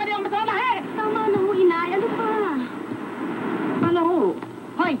malipaw ng kanilang masalahe! Tama na ho, inay. Ano pa? Ano ho?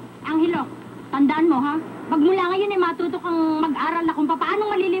 Hoy, Anghelo, tandaan mo ha, magmula ngayon ay matuto kang mag-aral na kung paano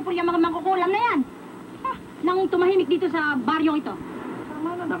malilipol yung mga mangkukulam na yan. Nang tumahimik dito sa baryong ito.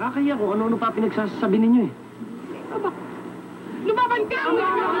 Tama na, nakakaya ko. Ano-ano pa pinagsasabi ninyo eh. Lumaban ka!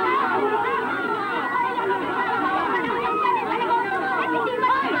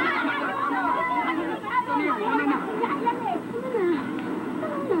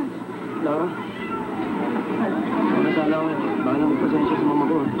 Laura? Nakasala ko. Baka na magpasensya sa mama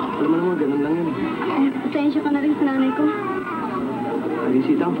ko. Alam mo naman, ganun lang yun. Pasensya ka na rin sa nanay ko. Lagi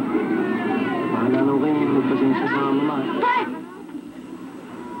Sitang. Bahala na ko kayo magpasensya sa mama.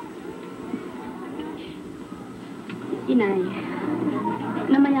 Inay,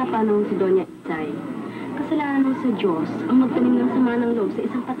 namayapa nung si Doña Itay. Kasalanan nung sa Diyos ang magtanim ng sama ng loob sa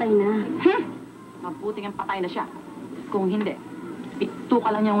isang patay na. Mabuting ang patay na siya. Kung hindi, Ito ka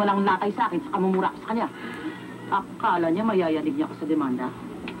lang niyang walang lakay sa akin, saka mumura ko sa kanya. Akala niya mayayanig niya ako sa demanda.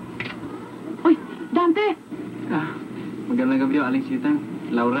 Uy, Dante! Magandang gabi, Aling Sitang.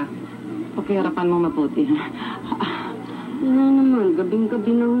 Laura. Pakiharapan mo mabuti. Yun na naman,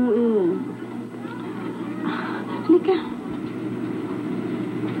 gabing-gabi na ho eh. Halika.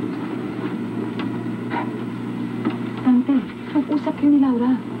 Dante, mag-usap kayo ni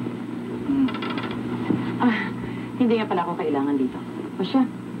Laura. Hindi nga pala ako kailangan dito. O siya,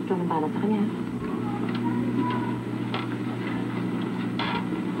 ikaw nang bahala sa kanya.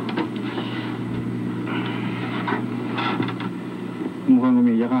 Mukhang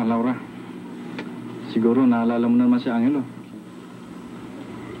umiyak ka, Laura. Siguro naalala mo naman si Angelo.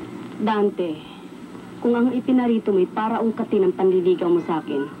 Dante, kung ang ipinarito mo ay para ungkatin ang panliligaw mo sa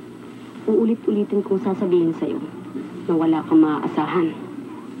akin, uulit-ulitin kong sasabihin sa'yo na wala kang maaasahan.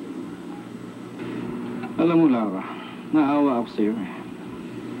 Alam mo, Laura, naawa ako sa'yo eh.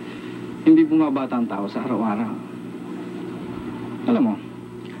 Hindi bumabata ang tao sa araw-araw. Alam mo,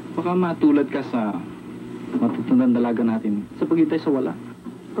 baka matulad ka sa matutundang dalaga natin sa paghintay sa wala.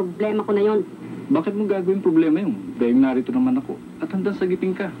 Problema ko na yon. Bakit mo gagawin problema yun? Dahil narito naman ako at handang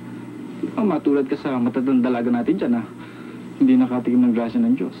sagipin ka. Matulad ka sa matatandang dalaga natin dyan na hindi nakatikim ng grasya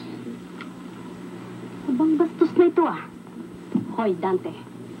ng Diyos. Abang bastos na ito ah. Hoy, Dante,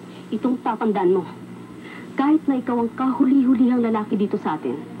 itong tatandaan mo. Kahit na ikaw ang kahuli-hulihang lalaki dito sa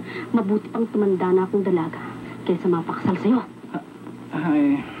atin, mabuti pang tumanda na akong dalaga kaysa mapakasal sa'yo.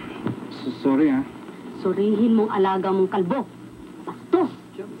 Ay, sorry ha. Surihin mong alaga mong kalbo. Bastos!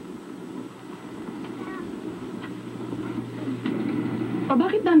 O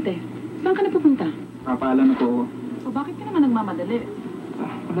bakit, Dante? Saan ka na pupunta? Papaalam na po ako. O bakit ka naman nagmamadali?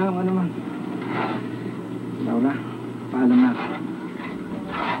 Wala nga naman. Laura, paalam na.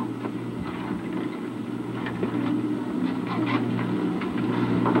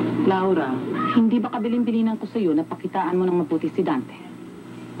 Laura, hindi ba kabilin-bilinan ko sa'yo na pakitaan mo ng mabuti si Dante?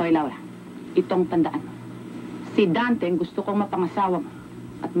 Hoy, Laura, itong tandaan mo. Si Dante ang gusto kong mapangasawa mo.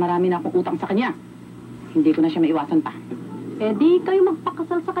 At marami na akong utang sa kanya. Hindi ko na siya maiwasan pa. Eh di kayo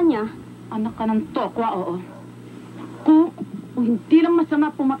magpakasal sa kanya. Anak ka ng tokwa, oo. Kung hindi lang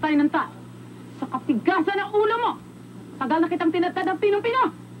masama pumatay ng tao sa katigasan ng ulo mo, tagal na kitang tinatad ng pinong-pino.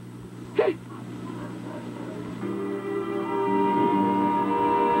 Hey!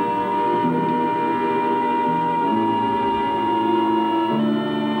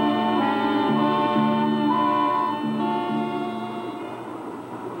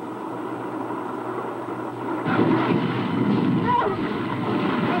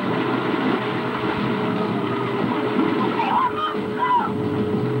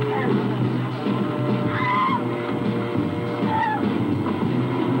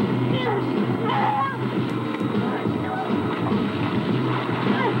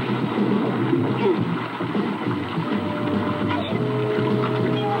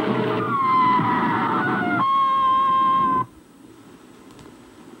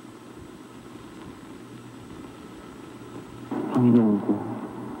 Panginoon ko,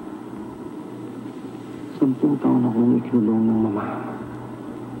 10 taon akong ikinulong ng mama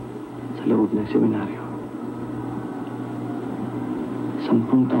sa loob ng seminaryo.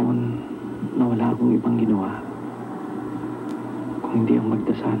 10 taon na wala akong ibang ginawa kung hindi ang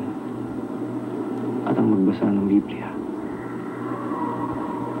magdasal at ang magbasa ng Biblia.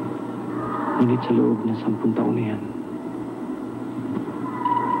 Ngunit sa loob ng 10 taon na yan,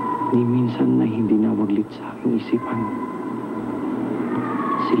 ni minsan na hindi nawaglit sa aking isipan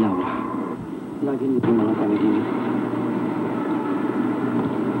si Laura. Laging yung mga panaginip.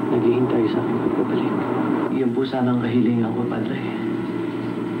 Naghihintay sa aking pagbabalik. Iyan po sana ang kahilingan ko, Padre.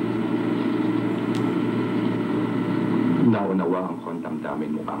 Naunawaan ko ang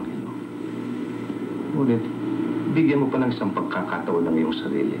damdamin mo, Angelo. Ngunit, bigyan mo pa ng isang pagkakataon ng iyong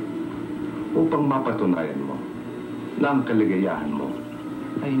sarili upang mapatunayan mo na ang kaligayahan mo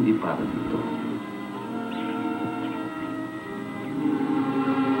ay hindi para dito.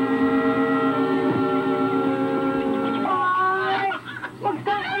 Huwag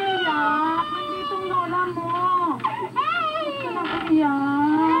kang iyak! Nandito ang lola mo! Huwag ka lang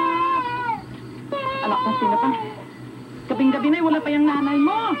iyak! Anak na sila pa. Gabing-gabi na, wala pa yung nanay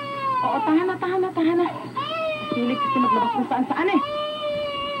mo! Oo, tahan na. Pilit kasi maglabas kung saan-saan eh.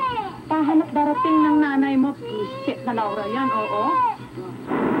 Tahan at darating ng nanay mo. Pisit na Laura yan, oo.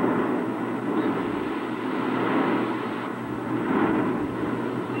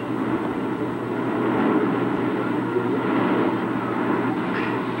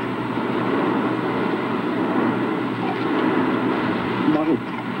 Bakit?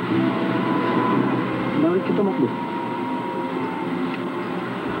 Bakit ka tumakbo?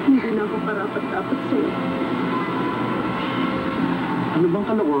 na ako karapat-dapat sa'yo. Ano bang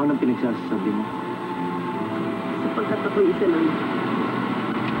kalokohan ang pinagsasabi mo? Sapagkat ako'y isa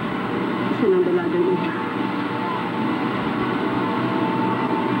lang dalagang ina.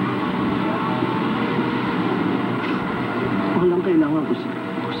 Walang kailangan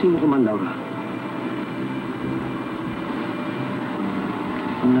kung sino ka man, Laura.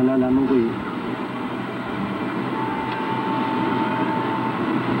 Ang nalalaman ko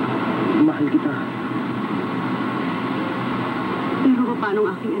mahal kita. Pero paano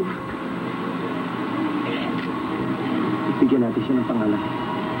ang aking anak? Bigyan natin siya ng pangalan.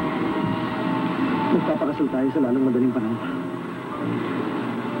 Magpapakasal tayo sa lalong madaling panahon.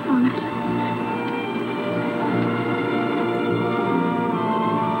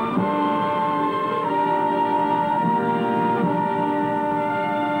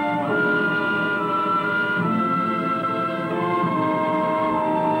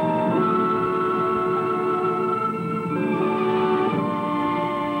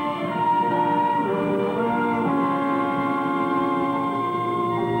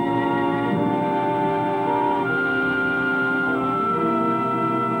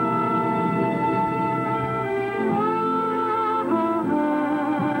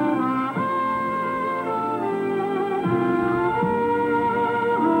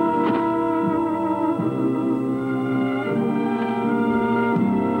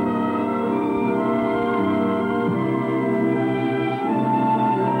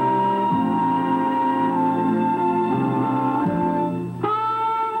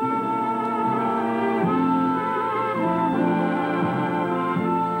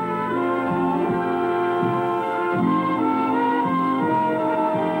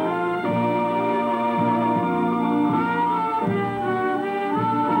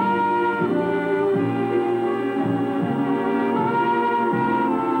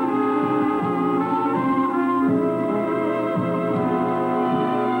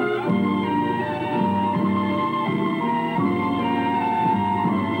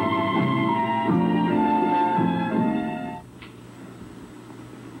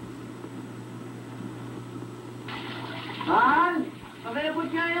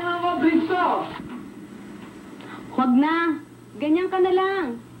 Huwag na. Ganyan ka na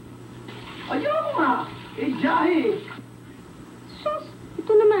lang. Ayaw nga! Jahe! Sus,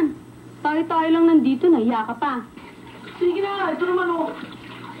 ito naman. Tayo-tayo lang nandito, nahiya ka pa. Sige na, ito naman oh.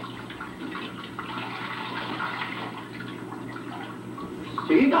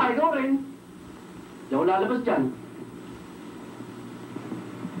 Sige ka, ikaw rin. Di ako lalabas dyan.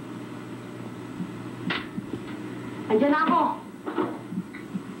 Andiyan na ako.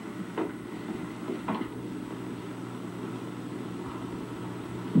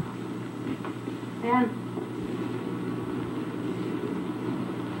 Ayan.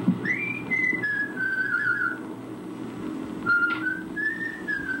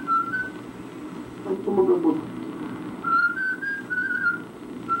 Ano tumagabot?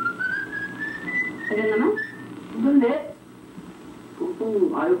 Tagal naman? Dali.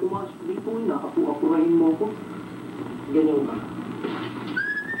 Kung ayaw pumasok dito, nakapu-apurahin mo ko. Ganyan ka.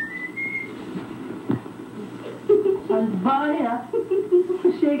 Salbahe ha?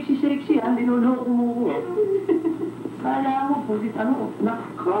 Sexy ha? Niloloko mo ko ha? Kala mo, pulit ano?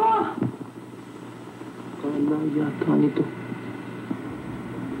 Naka! Kala yata nito.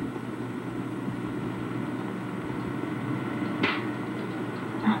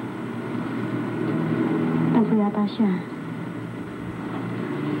 Tago yata siya.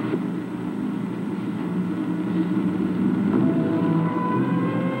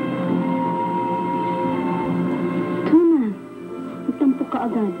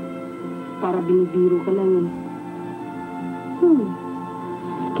 Agad. Para binibiro ka lang eh. Sige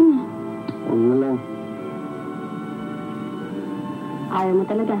na. Huwag na lang. Ayaw mo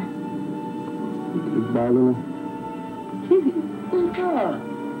talaga. Ibalo na. Teka.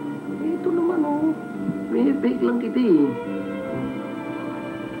 Ito naman oh. May fake lang kita eh.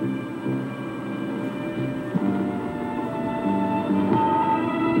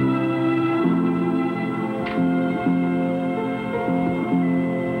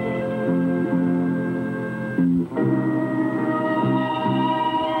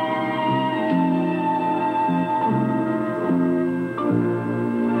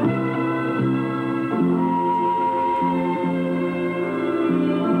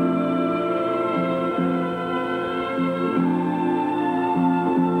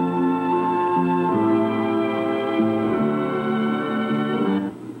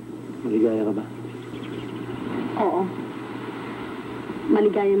 Maligaya ka ba? Oo.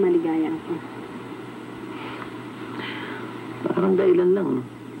 Maligaya ako. Parang dahilan lang.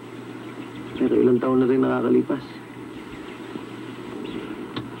 Pero ilang taon na rin nakakalipas.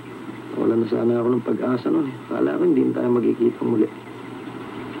 Wala na sana ako ng pag-asa nun. Akala ko hindi na tayo magkikita muli.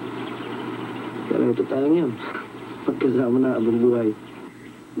 Pero ito tayo ngayon. Pagkasama na abang buhay.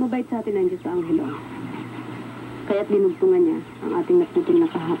 Mabait sa atin ang Diyos sa Anghelo. Kaya't linugtungan niya ang ating naputol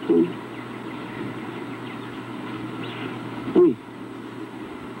na kahapon. Uy,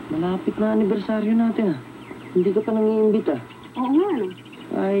 malapit na anibersaryo natin Hindi ka pa nangiimbita. Oo nga, no?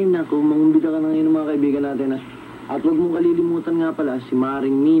 Ay, naku, mangimbita ka na ngayon ng mga kaibigan natin At huwag mong kalilimutan nga pala si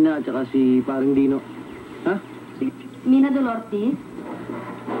Maring Mina at saka si Paring Dino. Ha? Mina Dolortiz?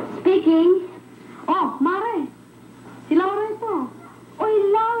 Speaking. Oh, Mare. Si Laura ito. Oy,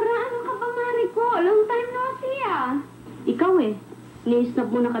 Laura, ano ka ba, Mare ko? Long time no see, Ikaw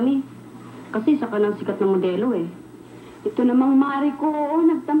ni-snub mo na kami. Kasi sa kanang sikat na modelo Ito namang Mare ko,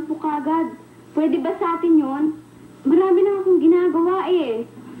 nagtampo ka agad. Pwede ba sa atin yon? Marami na akong ginagawa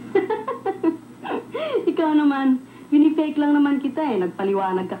Ikaw naman, pinifake lang naman kita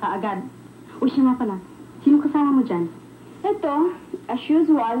nagpaliwanag ka kaagad. O siya nga pala, sino kasama mo dyan? Ito, as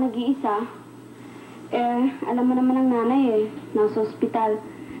usual, nag-iisa. Alam mo naman ang nanay nasa ospital.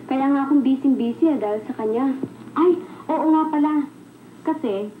 Kaya nga akong busy-busy dahil sa kanya. Ay, oo nga pala.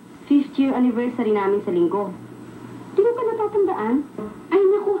 Kasi, 5th year anniversary namin sa linggo. Di mo pa natatandaan? Ay,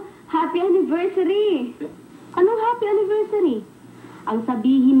 naku, happy anniversary! Anong happy anniversary? Ang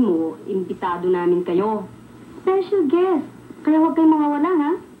sabihin mo, imbitado namin kayo. Special guest. Kaya huwag kayong mawawala,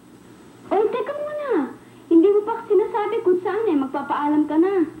 ha? Oy, teka muna. Hindi mo pa sinasabi kung saan magpapaalam ka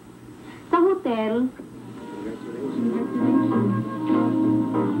na. Sa hotel.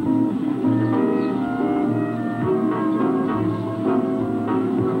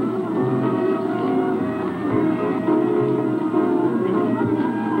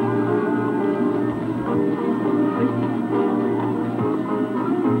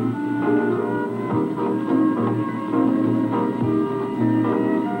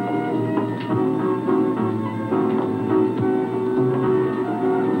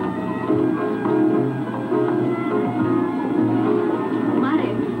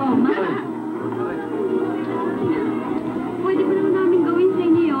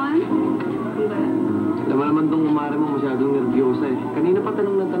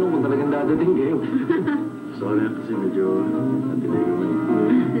 Sorry kasi medyo na-delay naman.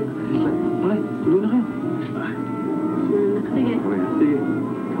 Malay, tuloy na kayo. Sige. Sige.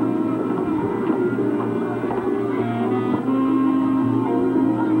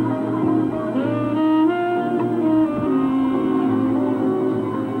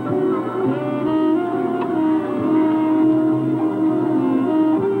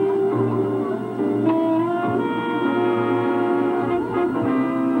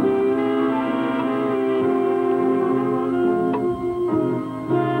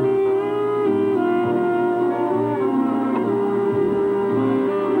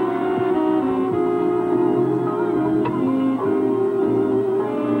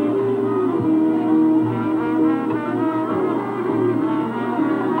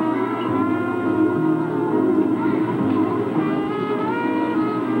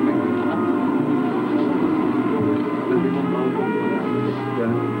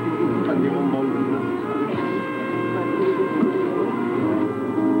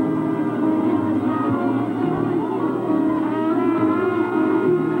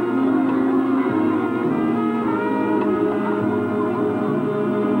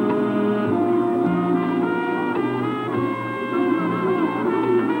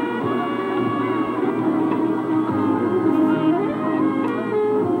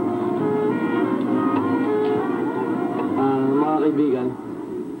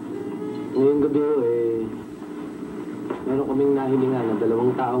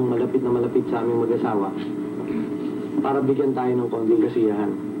 Malapit sa aming mag-asawa para bigyan tayo ng konting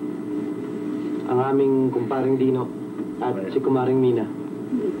kasiyahan. Ang aming kumparing Dino at si kumaring Mina.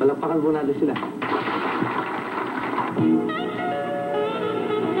 Palakpakan po natin sila.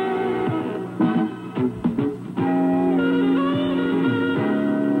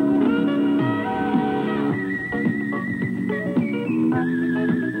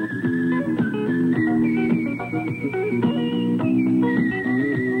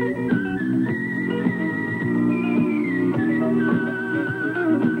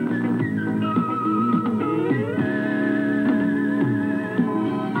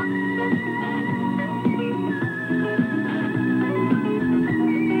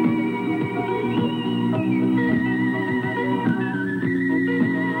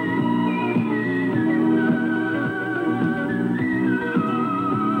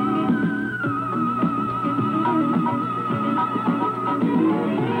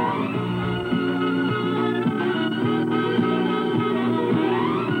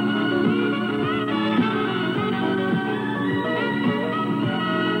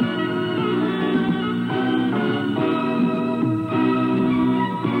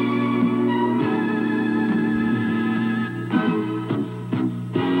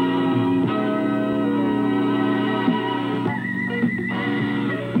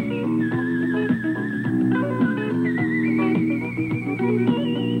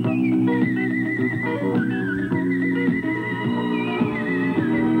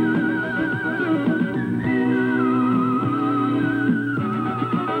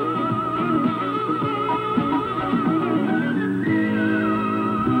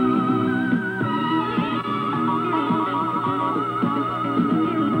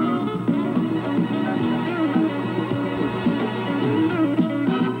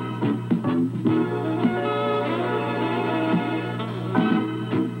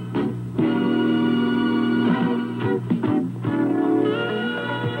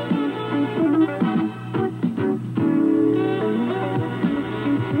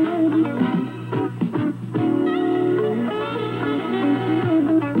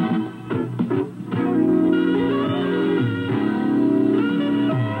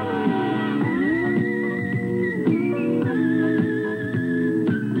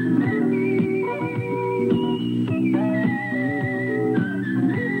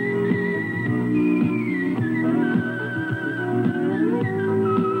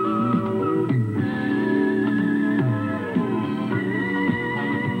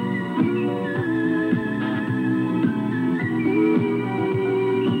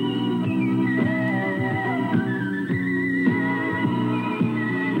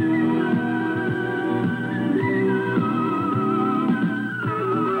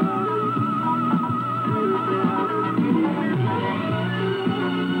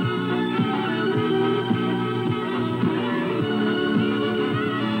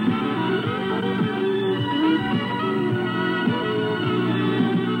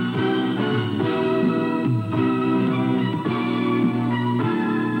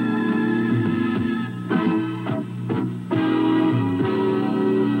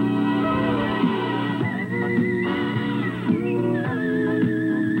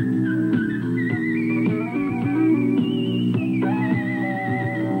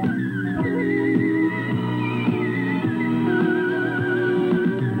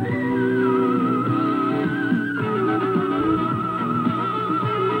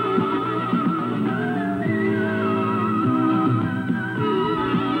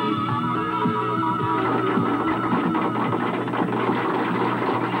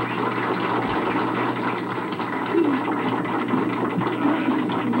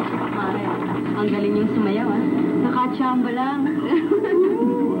 Ang galing yung sumayaw, ha? Nakachamba lang.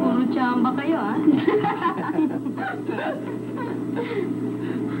 Puro chamba kayo, ha?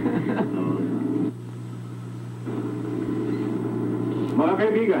 Mga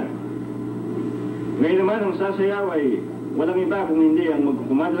kaibigan, ngayon naman ang sasayaw ay walang iba kung hindi ang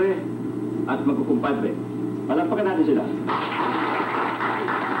magkukumadre at magkukumpadre. Palampakan natin sila.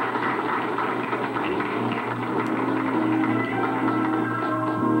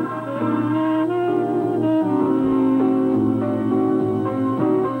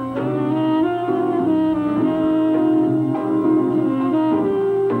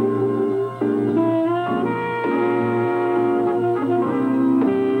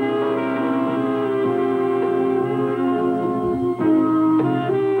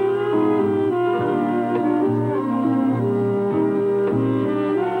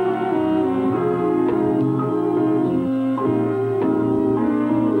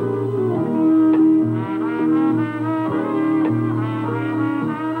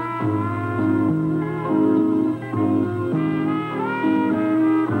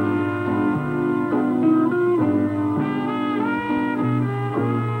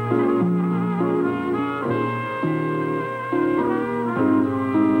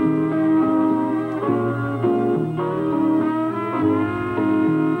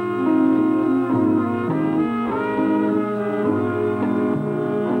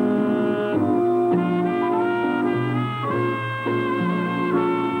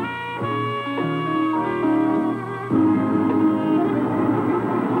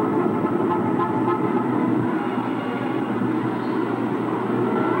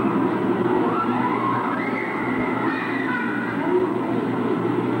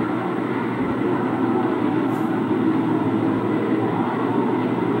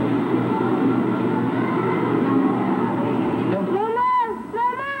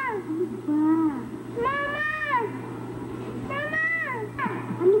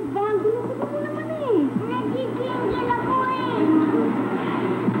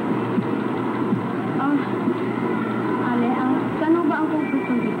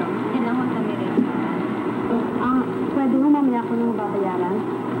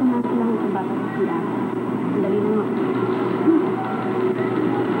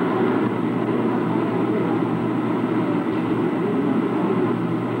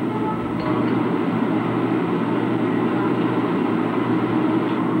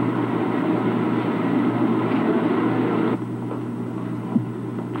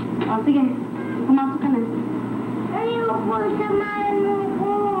 Sige, pumasok ka na. Ayoko, samahan mo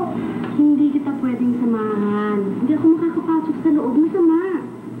ko. Hindi kita pwedeng samahan. Hindi ako makakapasok sa loob. Masama.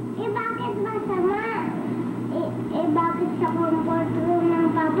 Bakit masama? Bakit sa comfort room ng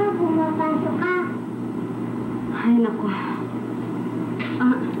papa pumapasok ka? Ay, naku.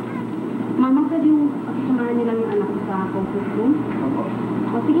 Mama, pwede yung pakisamahan nilang yung anak ko sa comfort room? Opo.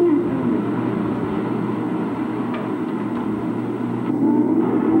 O, sige na.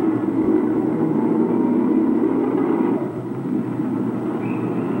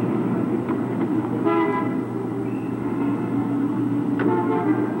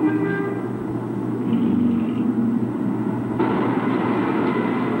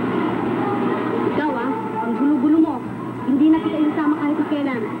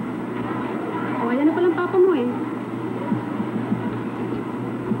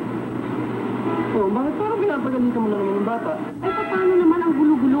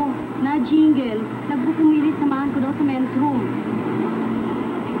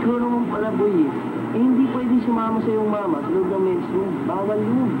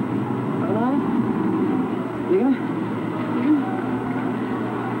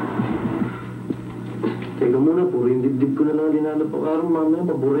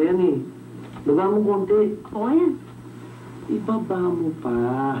 Baba mo konti. Oo, yan. Ibaba mo pa.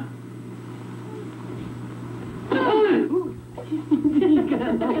 Hindi ka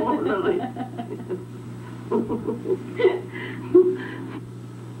na wala rin.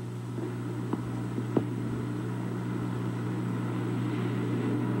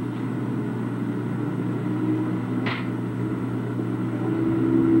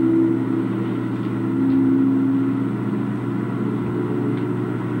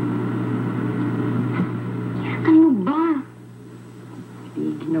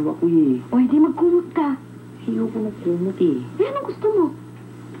 O, hindi magkumot ka. Ayoko magkumot eh. Anong gusto mo?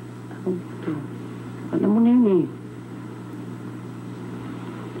 Anong gusto? Alam mo na yun eh.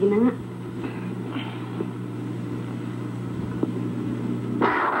 Sige na nga.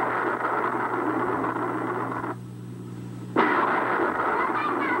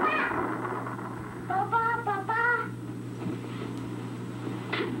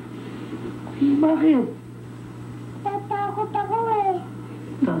 Bakit? Tatakot ako eh.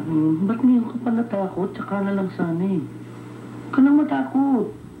 Ba't ngayon ka pa natakot? Tsaka na lang sana eh. Huwag ka nang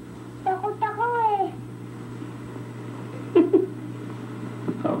matakot. Takot ako eh.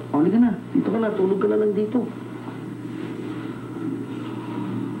 Huli ka na. Dito ka na. Tulog ka na lang dito.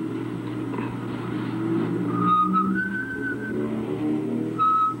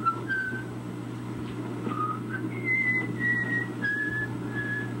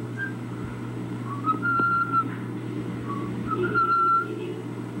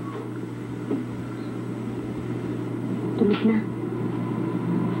 Tulog na.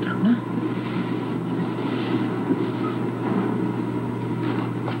 Tulog na.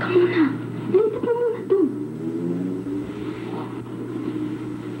 Teka muna. Dito ka muna doon.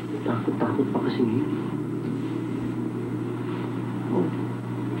 Takot pa kasi ngayon. Oh.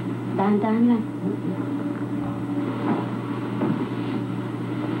 Dahan-dahan lang.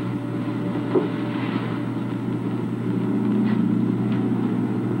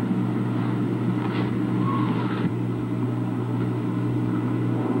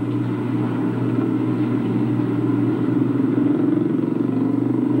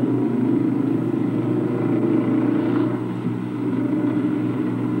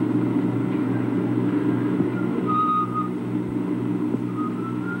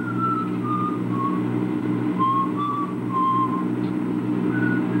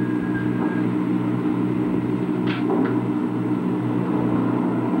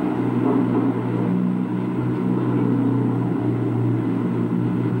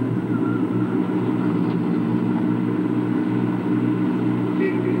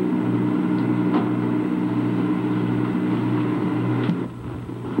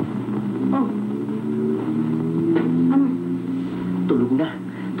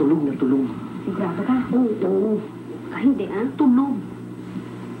 Tulog. Sigurado ka? Oo. Hindi ah. Tulog.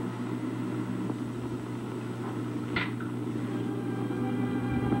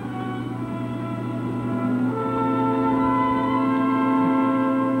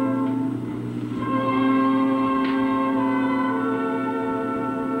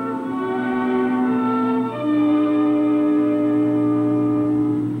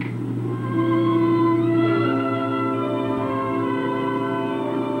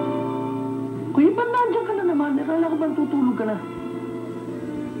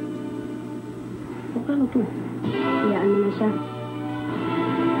 Paano to? Hayaan mo na siya.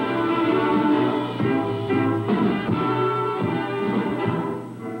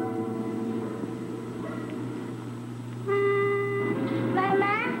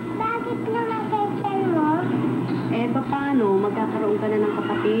 Mama, bakit naman kailan mo? Paano? Magkakaroon ka na ng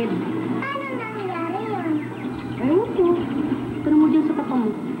kapatid. Ano nangyari yun? Ewan ko. Tanong mo dyan sa papa mo.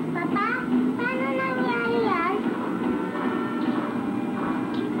 Papa, paano nangyari yan?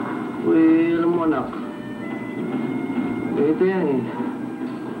 Uy, alam mo anak. Ito yan eh.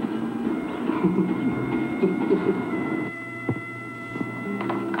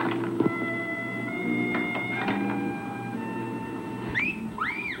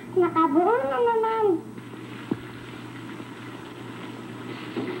 Nakabuo na naman.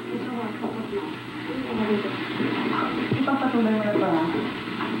 Ipapatuloy mo na ito, ha?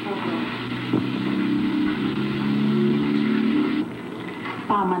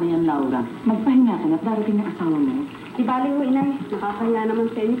 Tama na yan, Laura. Magpahinga ka na at darating ang asawa mo. Di baling mo, inay. Nakakaya naman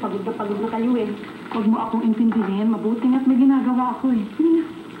sa inyo. Pagod na kayo eh. Huwag mo akong intindihin. Mabuti nga't may ginagawa ako eh. Sige na.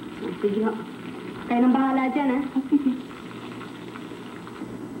 Sige nga. Kayo nang bahala dyan, ha? Sige.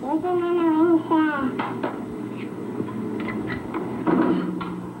 Ito na naman siya.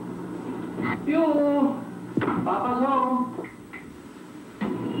 Yo! Papasok!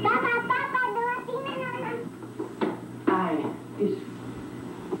 Papa, dumating na naman. Ay,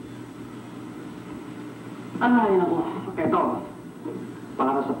 Ay, ako. Eto.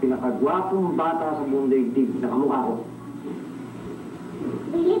 Para sa pinakagwapong bata sa buong daigdig na kamukha ko.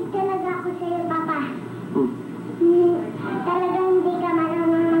 Bilib talaga ako sa'yo, Papa. Talagang hindi ka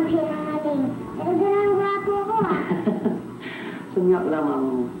marunong magsinungaling. Pero doon ang gwapo ko, ah. Saan nga pala, mama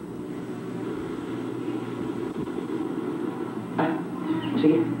mo?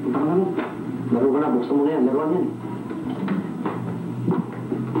 Sige, punta ka namin. Laro ka na, buksan mo na yan. Laruan yan.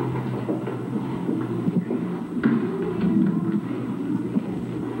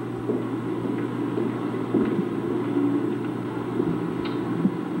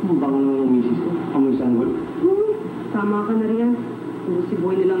 Ang bango naman ng misis ko. Amoy sanggol. Tama ka na riyan. Puro si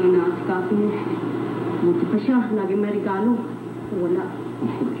Boy nilang inaasikaso mo. Buti pa siya. Laging may regalo. Wala.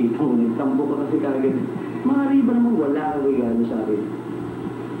 Kita mo, nagtambo ka kasi kagad. Maaari ba naman wala ang regalo sa akin?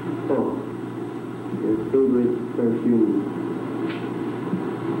 Ito. Your favorite perfume.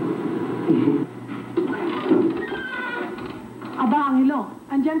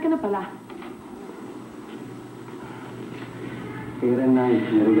 Nandyan ka na pala. Kaya Nay,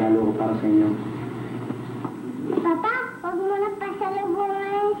 niregalo ko para sa inyo. Papa, huwag mo na pasalubungan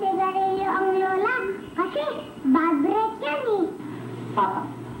ng sigarilyo ang lola. Kasi bad breath yan eh. Papa,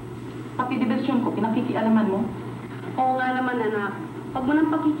 pati diversyon ko, pinakikialaman mo? Oo nga naman, anak. Huwag mo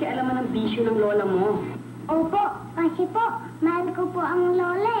nang pakikialaman ng bisyo ng lola mo. Opo, kasi po, mahal ko po ang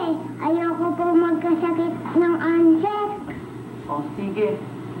lola eh. Ayoko po magkasakit ng answer. O sige,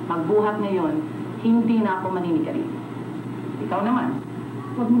 magbuhat ngayon, hindi na ako maninigarin. Ikaw naman,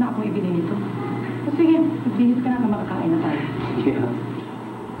 huwag mo na akong ibili nito. O sige, magbihis ka na makakain na tayo. Yeah.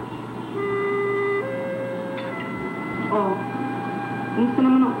 Oh, kumusta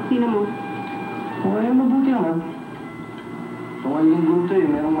naman ang kusina mo? Okay, mabuti naman. Tungkol linggo ito eh,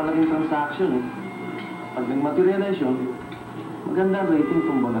 merong malaking transaction eh. Pag nag-materialize yun, maganda ang rating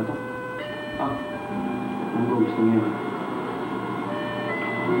tumbo na to. Ah, ano ba gusto niyo?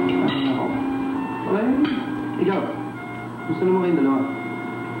 Ano ako? Okay, ikaw. Gusto naman kayong dalawa?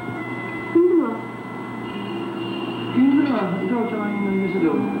 Yung dalawa? Kayong dalawa, ikaw tsaka yung nangyay sa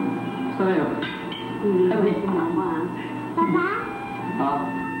loob. Basta kayo. Sabi si mama. Papa, Ha?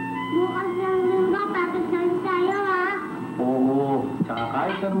 bukas ng linggo, tapos na tayo ha. Oo, tsaka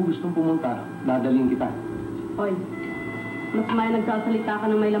kahit saan mo gustong pumunta, dadaling kita. Hoy, mas may nagsasalita ka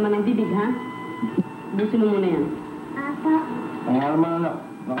ng may laman ng bibig, ha? Busin mo muna yan. Apa, Kaya naman anak,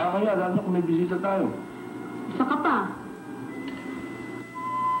 nakakaya lalo kung may bisita tayo. Isa ka pa.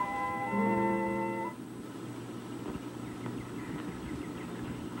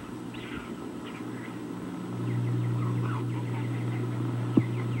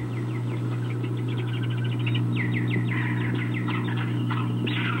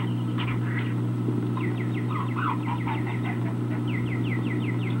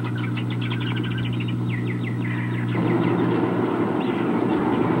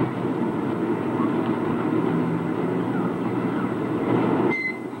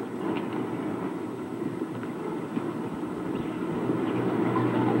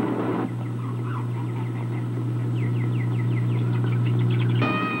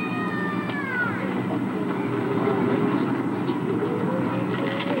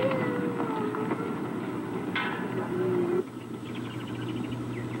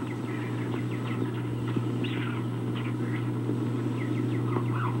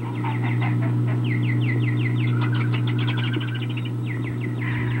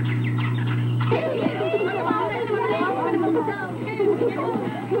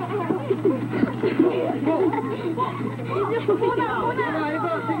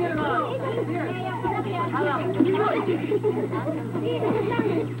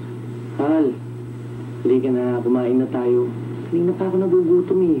 Hal, halika na, kumain na tayo. Kanina pa ako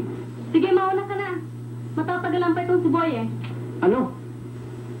nagugutom eh. Sige, mauna ka na. Matatagalan pa itong si Boy eh. Ano?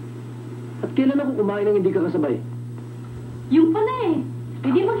 At kailan ako kumain ng hindi ka kasabay? Yung pala eh.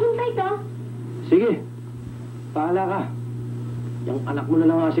 Hindi maghintay ka. Sige, pahala ka. Yung anak mo na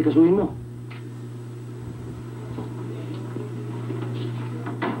lang asikasuhin mo.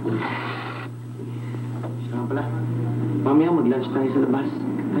 Siya nga pala. Mamaya mag-lunch tayo sa labas.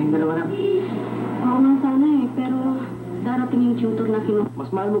 Tayong dalawa na. Oo nga sana eh, pero darating yung tutor na Mas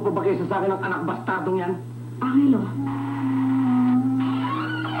mahal mo pa ba kaysa sa akin ang anak bastardong yan? Angelo.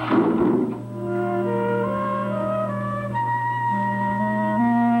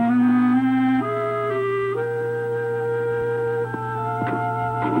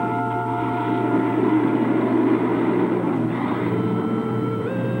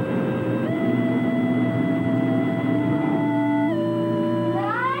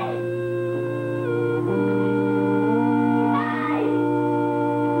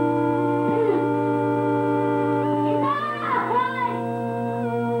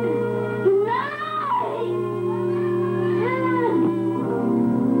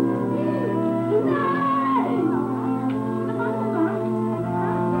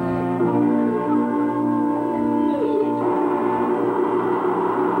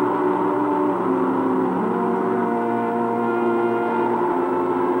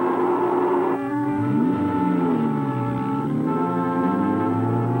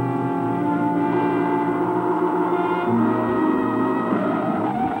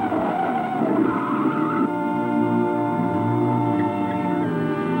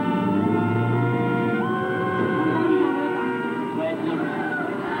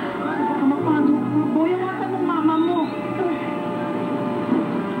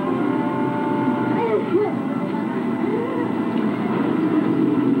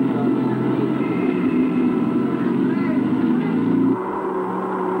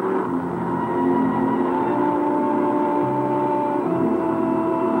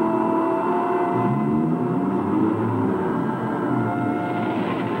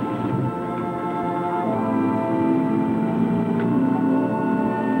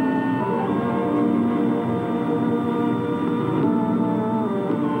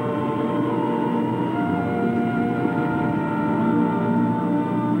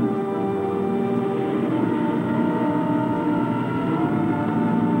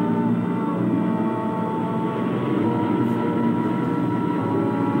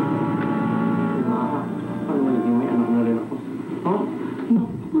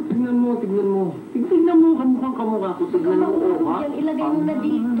 to. Tignan mo, oh, ha? Yan, ilagay mo na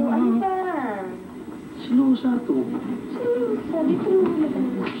dito. Ano ba? Silusa to. Silusa, dito mo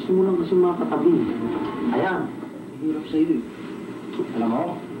ilagay. Gusto mo lang kasi makatabi. Ayan. Hirap sa'yo eh. Alam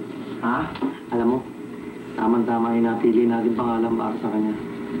mo? Ha? Alam mo? Tama-tama yung napili natin pangalan para sa kanya.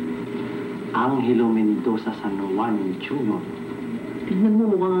 Angelo Mendoza San Juan Jr. Tignan mo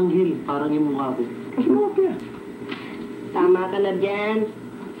mukhang anghel. Parang yung mukha ko. Kasi mo kaya. Tama ka na dyan.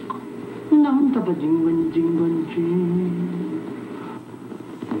 Naman tabading banjing.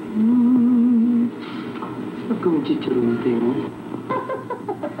 Huwag kang chichirunting.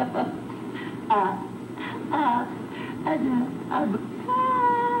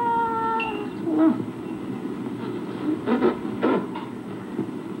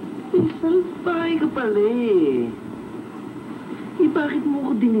 Salpay ka pala eh. Bakit mo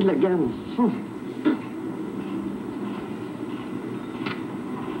ko dinilagan?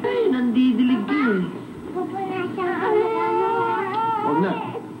 Ay, nandidilig ka eh. Huwag na.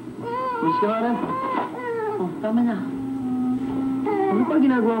 Miss ka nga rin. Oh, tama na. Ano pa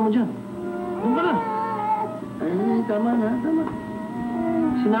ginagawa mo dyan? Doon ka na. Ay, tama na, tama.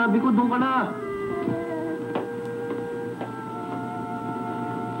 Sinabi ko, doon ka na.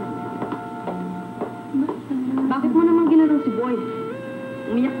 Bakit mo naman ginanong si Boy?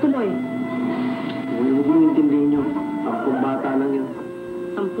 Umiyak tuloy. Huwag mo intindihin nyo. Sampung bata lang yun.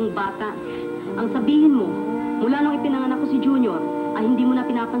 10 bata. Ang sabihin mo, mula nung ipinanganak ko si Junior, ay hindi mo na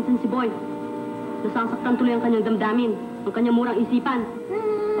pinapansin si Boy. Nasasaktan tuloy ang kanyang damdamin, ang kanyang murang isipan.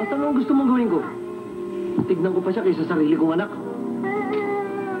 At ano ang gusto mong gawin ko? Tignan ko pa siya kaysa sarili kong anak.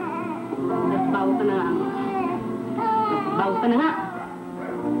 Bawo ka na nga. Bawo ka na nga.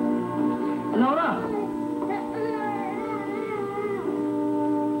 Nora!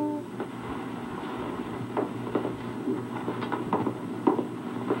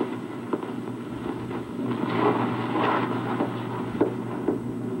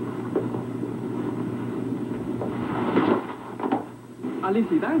 Alin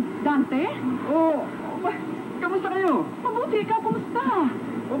Sitang? Dante? Oo. Kamusta kayo? Mabuti ka, kumusta?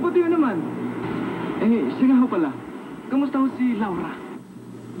 Mabuti yun naman. Eh, siya ho pala. Kamusta ho si Laura?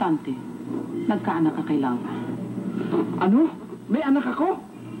 Dante, nagkaanak ka kay Laura. Ano? May anak ako?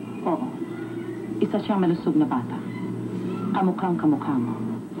 Oo. Isa siyang malusog na bata. Kamukhang kamukha mo.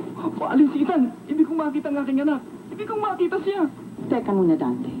 O, Alin Sitang? Ibig kong makita ang aking anak. Ibig kong makita siya. Teka muna,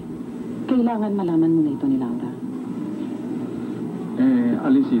 Dante. Kailangan malaman mo na ito ni Laura. Eh,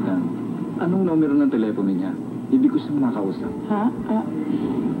 Alin Sitang, anong numero ng telepono niya? Ibig ko siyang makausap. Ha?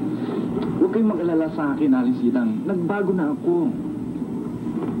 Huwag kayong mag-alala sa akin, Alin Sitang. Nagbago na ako.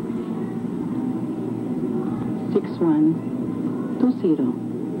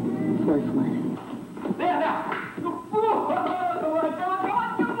 612044.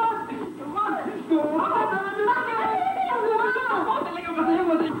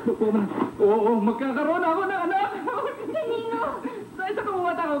 Oo, magkakaroon ako ng anak. Sa isa kong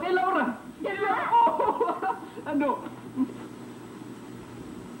mga tao, kay Laura. Kay Laura. Ano?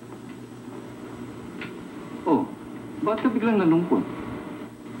 Oh, bakit ka biglang nalungkot?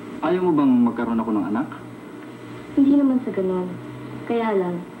 Ayaw mo bang magkaroon ako ng anak? Hindi naman sa ganon. Kaya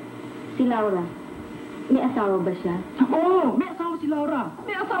lang, si Laura, may asawa ba siya? Oo, may asawa si Laura.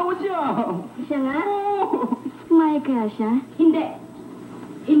 May asawa siya. Siya nga? Oo. Pumayag kaya siya? Hindi.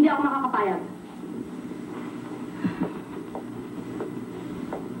 Hindi ako makakapayag.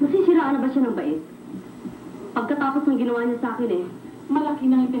 Nasisiraan na ba siya ng bait? Pagkatapos ng ginawa niya sa akin Malaki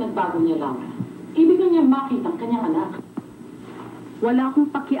na yung pinagbago niya, Laura. Ibig na niya makita ang kanyang anak. wala akong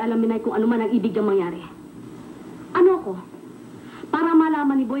pakialamin ay kung ano man ang ibig niyang mangyari. Ano ako? Para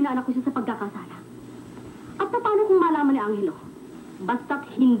malaman ni Boy na anak ko siya sa pagkakasala. At paano kung malaman ni Angelo? Basta't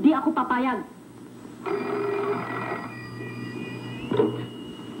hindi ako papayag.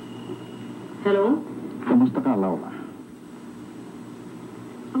 Hello? Kamusta ka, Laura?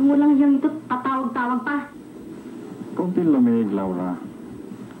 Ang walang hiyang ito, tatawag-tawag pa. Konting lamig, Laura.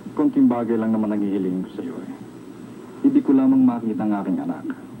 Konting bagay lang naman ang hihiling ko sa iyo eh. Ibig ko lamang makita ang aking anak.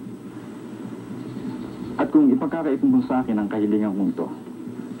 At kung ipagkakaipon mo sa akin ang kahilingan kong ito,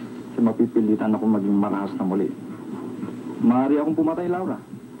 sa mapipilitan ako maging marahas na muli. Maaari akong pumatay, Laura.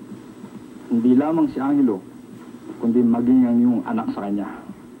 Hindi lamang si Angelo, kundi maging ang iyong anak sa kanya.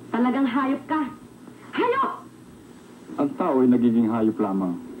 Talagang hayop ka. Hayop! Ang tao ay nagiging hayop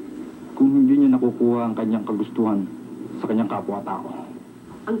lamang kung hindi niya nakukuha ang kanyang kagustuhan sa kanyang kapwa-tao.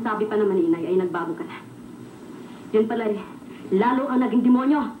 Ang sabi pa naman ni Inay ay nagbago ka na. Yun pala lalo ang naging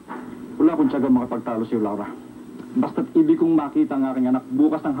demonyo. Wala akong tiyaga makapagtalo sa iyo, Laura. Basta't ibig kong makita ang aking anak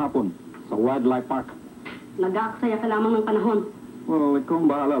bukas ng hapon sa Wildlife Park. Nag-aaksaya ka lamang ng panahon. Well, ikaw ang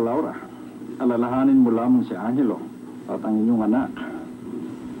bahala, Laura. Alalahanin mo lamang si Angelo. At ang inyong anak.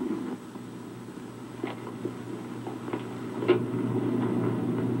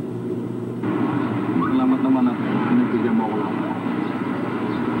 Salamat naman at pinagbigyan mo ako lang.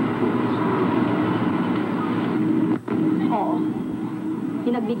 Oo.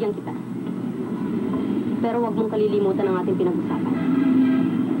 Pinagbigyan kita. Pero huwag mong kalilimutan ang ating pinag-usapan.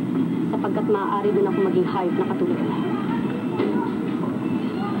 Sapagkat maaari din ako maging hayop na katulad mo.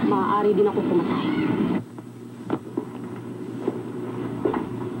 Maaari din ako pumatay.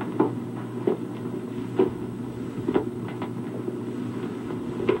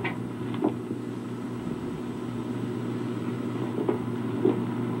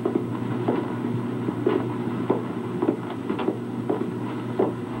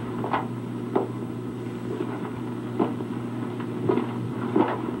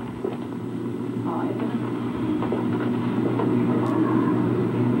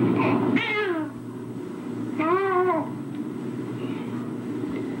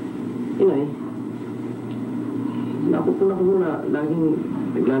 Inay, nakupunan ko muna. Laging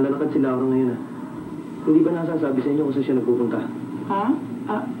naglalakad si Laura ngayon ah. Hindi ba nasasabi sa inyo kung saan siya nagpupunta? Ha?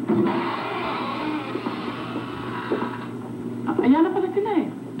 Ayan na pala sila eh.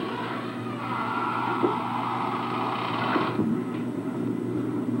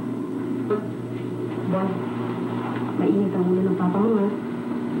 Boy, mainit ang ulo ng papa mo, ha?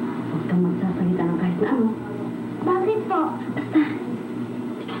 Huwag kang magsasalita ng kahit na ano. Bakit po?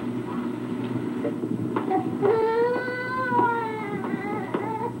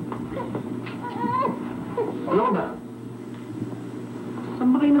 Ano ka ba?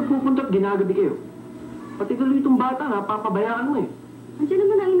 Saan ba kayo nagpupunta at ginagabi kayo? Pati tuloy itong bata, napapabayaan mo eh. Andiyan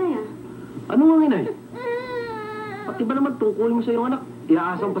naman ang inay, ah. Ano ang inay? Pati ba naman tungkulin mo sa iyong anak?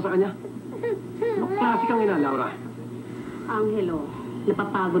 Iaasam pa sa kanya? Anong klase kang ina, Laura? Angelo,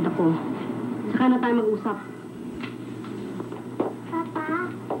 napapagod ako. Saka na tayo mag-usap.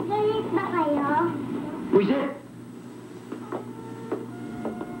 Papa, galit ba kayo? Buisit!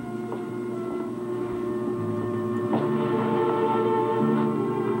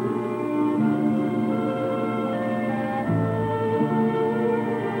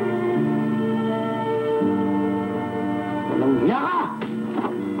 Walang hiya ka!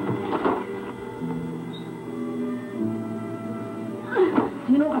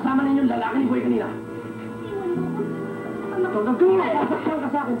 Sino ang kasama ninyong lalaki ni Boy kanina? Huwag kang sasaktan ka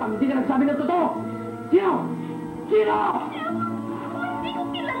sa akin pag hindi ka nagsabi ng totoo! Sino? Sino? Hindi ko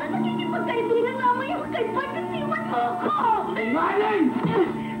kilala nakikipagkaibigan naman yung kay Boy kasi iwan mo ako! Maling!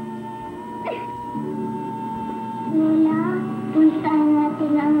 Lola, puntahan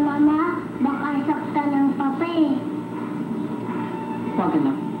natin ang mama. Baka saktan ng papa eh. Huwag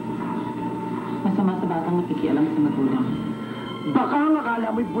na. Masama sa batang nakikialam sa magulang. Baka ang akala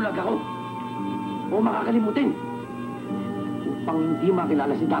mo'y bulag ako o makakalimutin upang hindi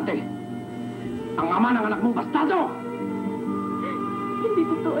makilala si Dante, ang ama ng anak mong bastado! Hindi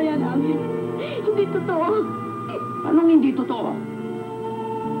totoo yan, Angel. Hindi totoo. Anong hindi totoo?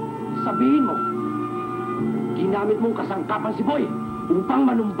 Sabihin mo, ginamit mong kasangkapan si Boy upang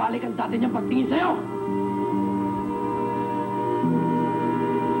manumbalik ang dati niyang pagtingin sa'yo!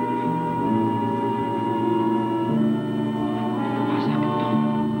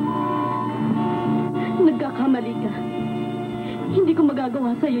 Nagkakamali ka. Hindi ko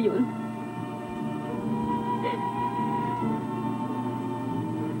magagawa sa'yo yun.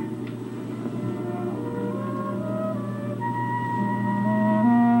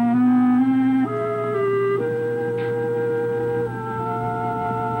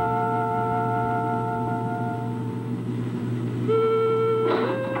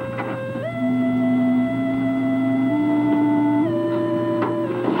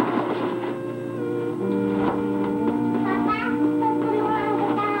 Papa, tutulungan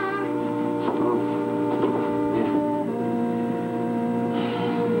kita ha.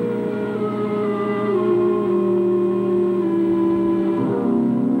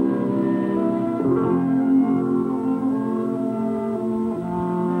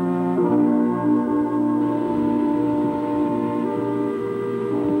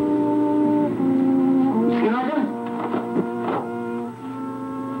 Sino ka dyan?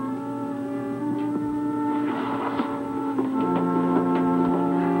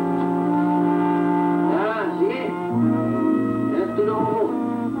 Sige. Tulungan mo.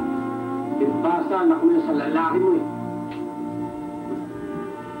 Pinbasa, anak mo yan sa lalaki mo eh.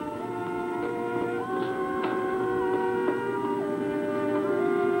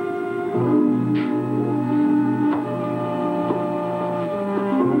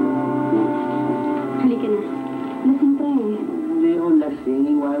 Halika na. Lasing ka eh. Hindi ako lasing,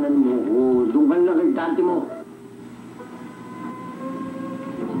 iwanan mo ko. Doon ka lang kay dati mo.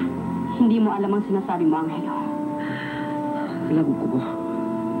 Hindi mo alam ang sinasabi mo, Angelo. Alam ko.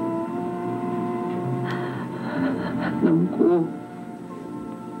 Alam ko.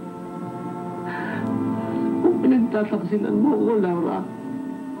 Kung pinagtataksinan mo ako, Laura.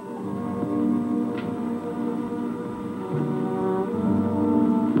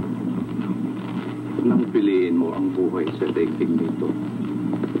 Nang piliin mo ang buhay sa daigdig nito,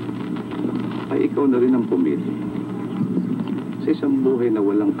 ay ikaw na rin ang pumili sa isang buhay na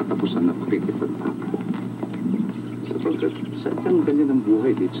walang katapusan na pakikipagtaka. Sapagkat sadyang ganyan ang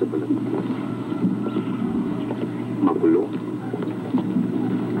buhay dito sa balangga. Magulo.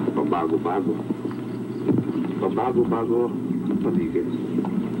 Pabago-bago. Pabago-bago ang paligid.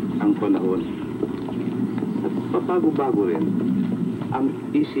 Ang panahon. At pabago-bago rin ang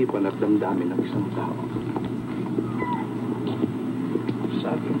isipan at damdamin ng isang tao.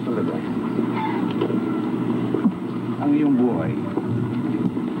 Sa ating palagay, ang iyong buhay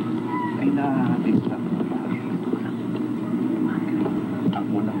ay nahahatid sa ang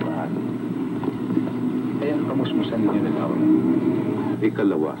unang bahagi ay ang kamusmusan ninyo ni Laura.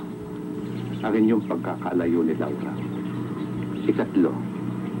 Ikalawa, ang inyong pagkakalayo ni Laura. Ikatlo,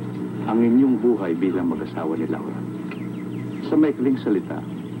 ang inyong buhay bilang mag-asawa ni Laura. Sa maikling salita,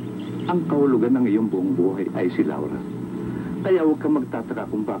 ang kahulugan ng iyong buong buhay ay si Laura. Kaya huwag kang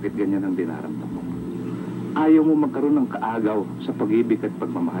magtataka kung bakit ganyan ang dinaramdam mo. Ayaw mo magkaroon ng kaagaw sa pag-ibig at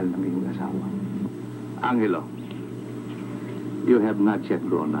pagmamahal ng iyong asawa. Angelo, you have not yet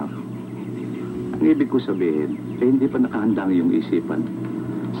grown up. Ang ibig ko sabihin, ay hindi pa nakahanda ang iyong isipan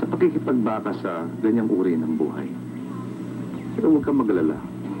sa pakikipagbaka sa ganyang uri ng buhay. Pero huwag kang magalala.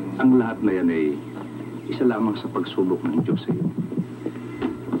 Ang lahat na yan ay isa lamang sa pagsubok ng Diyos sa iyo.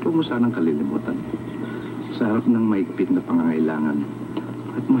 Huwag mo sanang kalilimutan. Sa harap ng maigpit na pangangailangan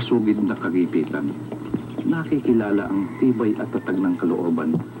at masugid na kagipitan, nakikilala ang tibay at tatag ng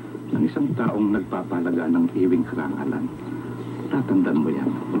kalooban ng isang taong nagpapahalaga ng iwing karangalan. Tatandaan mo yan.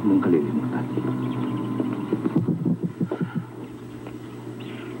 Huwag mong kalilimutan.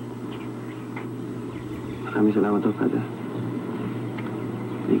 Maraming salamat, Father.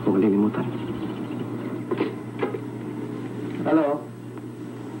 Hindi ko kalilimutan. Hello?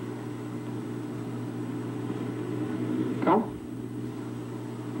 Ikaw?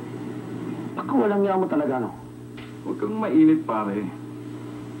 Baka walang niya mo talaga, no? Huwag kang mainit, pare.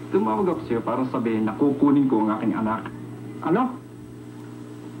 Tumawag ako sa'yo para sabihin na kukunin ko ang aking anak. Ano?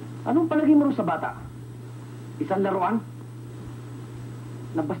 Anong palagay mo rin sa bata? Isang laruan?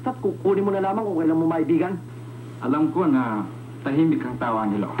 Na basta't kukunin mo na lamang kung kailan mo maibigan? Alam ko na tahimik ang tawa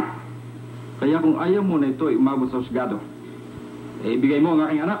nila. Kaya kung ayaw mo na ito ay umabot sa husgado, eh ibigay mo ang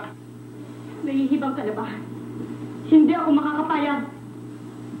aking anak. Nahihibang ka na ba? Hindi ako makakapayag.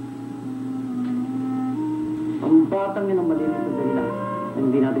 Ang batang yan ang malinis na dahilan na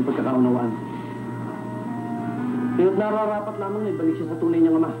hindi natin pagkakaunawaan. Kaya't nararapat lamang na ibalik siya sa tunay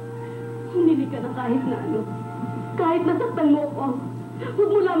niyang ama. Hindi ka na kahit na ano. Kahit nasaktan mo ako,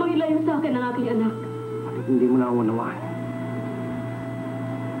 huwag mo lamang ilayo sa akin ang aking anak. Bakit hindi mo na unawaan?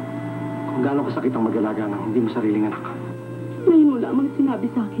 Kung gaano kasakit ang mag-alaga ng hindi mo sariling anak. Ngayon mo lamang sinabi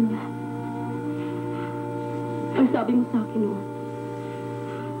sa akin yan. Ang sabi mo sa akin noon,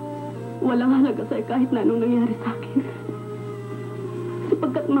 walang halaga sa'yo kahit na anong nangyari sa akin.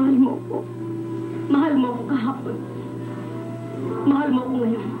 Sapagkat mahal mo ako. Mahal mo ako kahapon. Mahal mo ako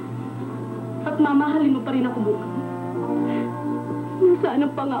ngayon. At mamahalin mo pa rin ako bukas. Nasaan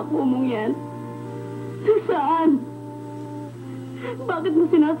ang pangako mong yan? Nasaan? Bakit mo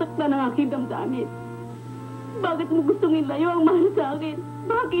sinasaktan ang aking damdamin? Bakit mo gustong ilayo ang mahal sa akin?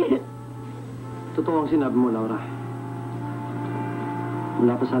 Bakit? Totoo ang sinabi mo, Laura.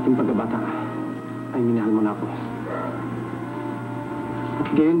 Mula pa sa ating pagkabata, ay minahal mo na ako. At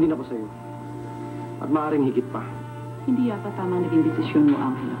gayon din ako sa'yo. At maaaring higit pa. Hindi yata tama naging desisyon mo,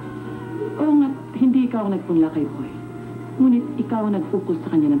 Angelo. Oo nga, hindi ikaw ang nagpunla kay Boy. Ngunit ikaw ang nag-focus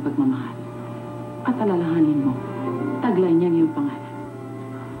sa kanya ng pagmamahal. At alalahanin mo, taglay niya ang iyong pangalan.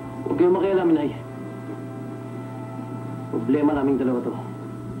 Huwag kayong makialamin, ay. Problema naming dalawa to.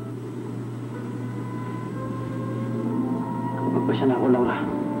 Magpasya na ako, Laura.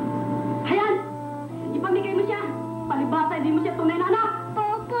 Hayan! Ipamigay mo siya! Palibasa, hindi mo siya tunay na anak!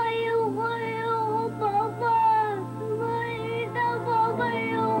 Papa, ayoko, Papa! Maita, Papa,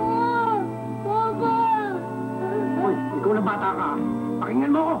 ayoko! Papa! Hoy, ikaw na bata ka.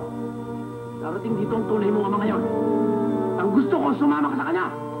 Pakinggan mo ako. Darating dito ang tunay mong ama ngayon. Ang gusto ko, sumama ka sa kanya.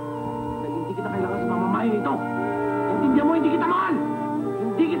 Dahil hindi kita kailangan sa pamamahay nito. Intindihan mo, hindi kita mahal.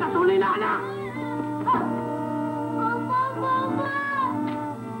 Hindi kita tunay na anak.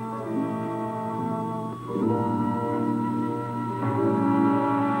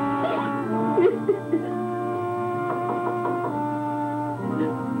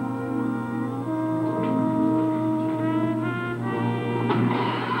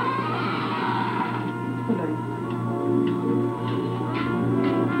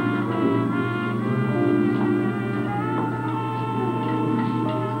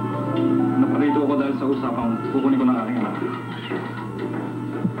 Kukunin ko ng aking anak.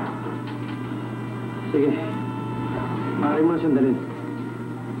 Sige. Maaari mo na siyang dalhin.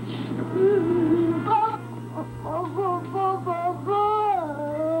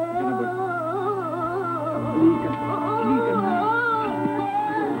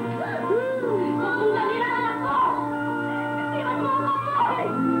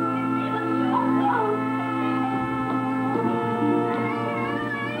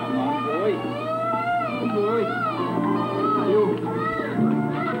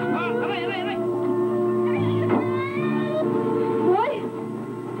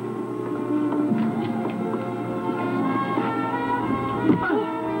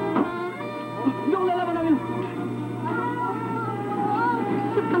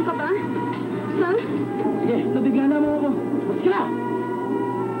 Sige, nabigla na mo ako. Ba't ka?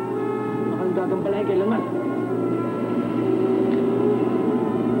 Baka nagagampalay kailanman.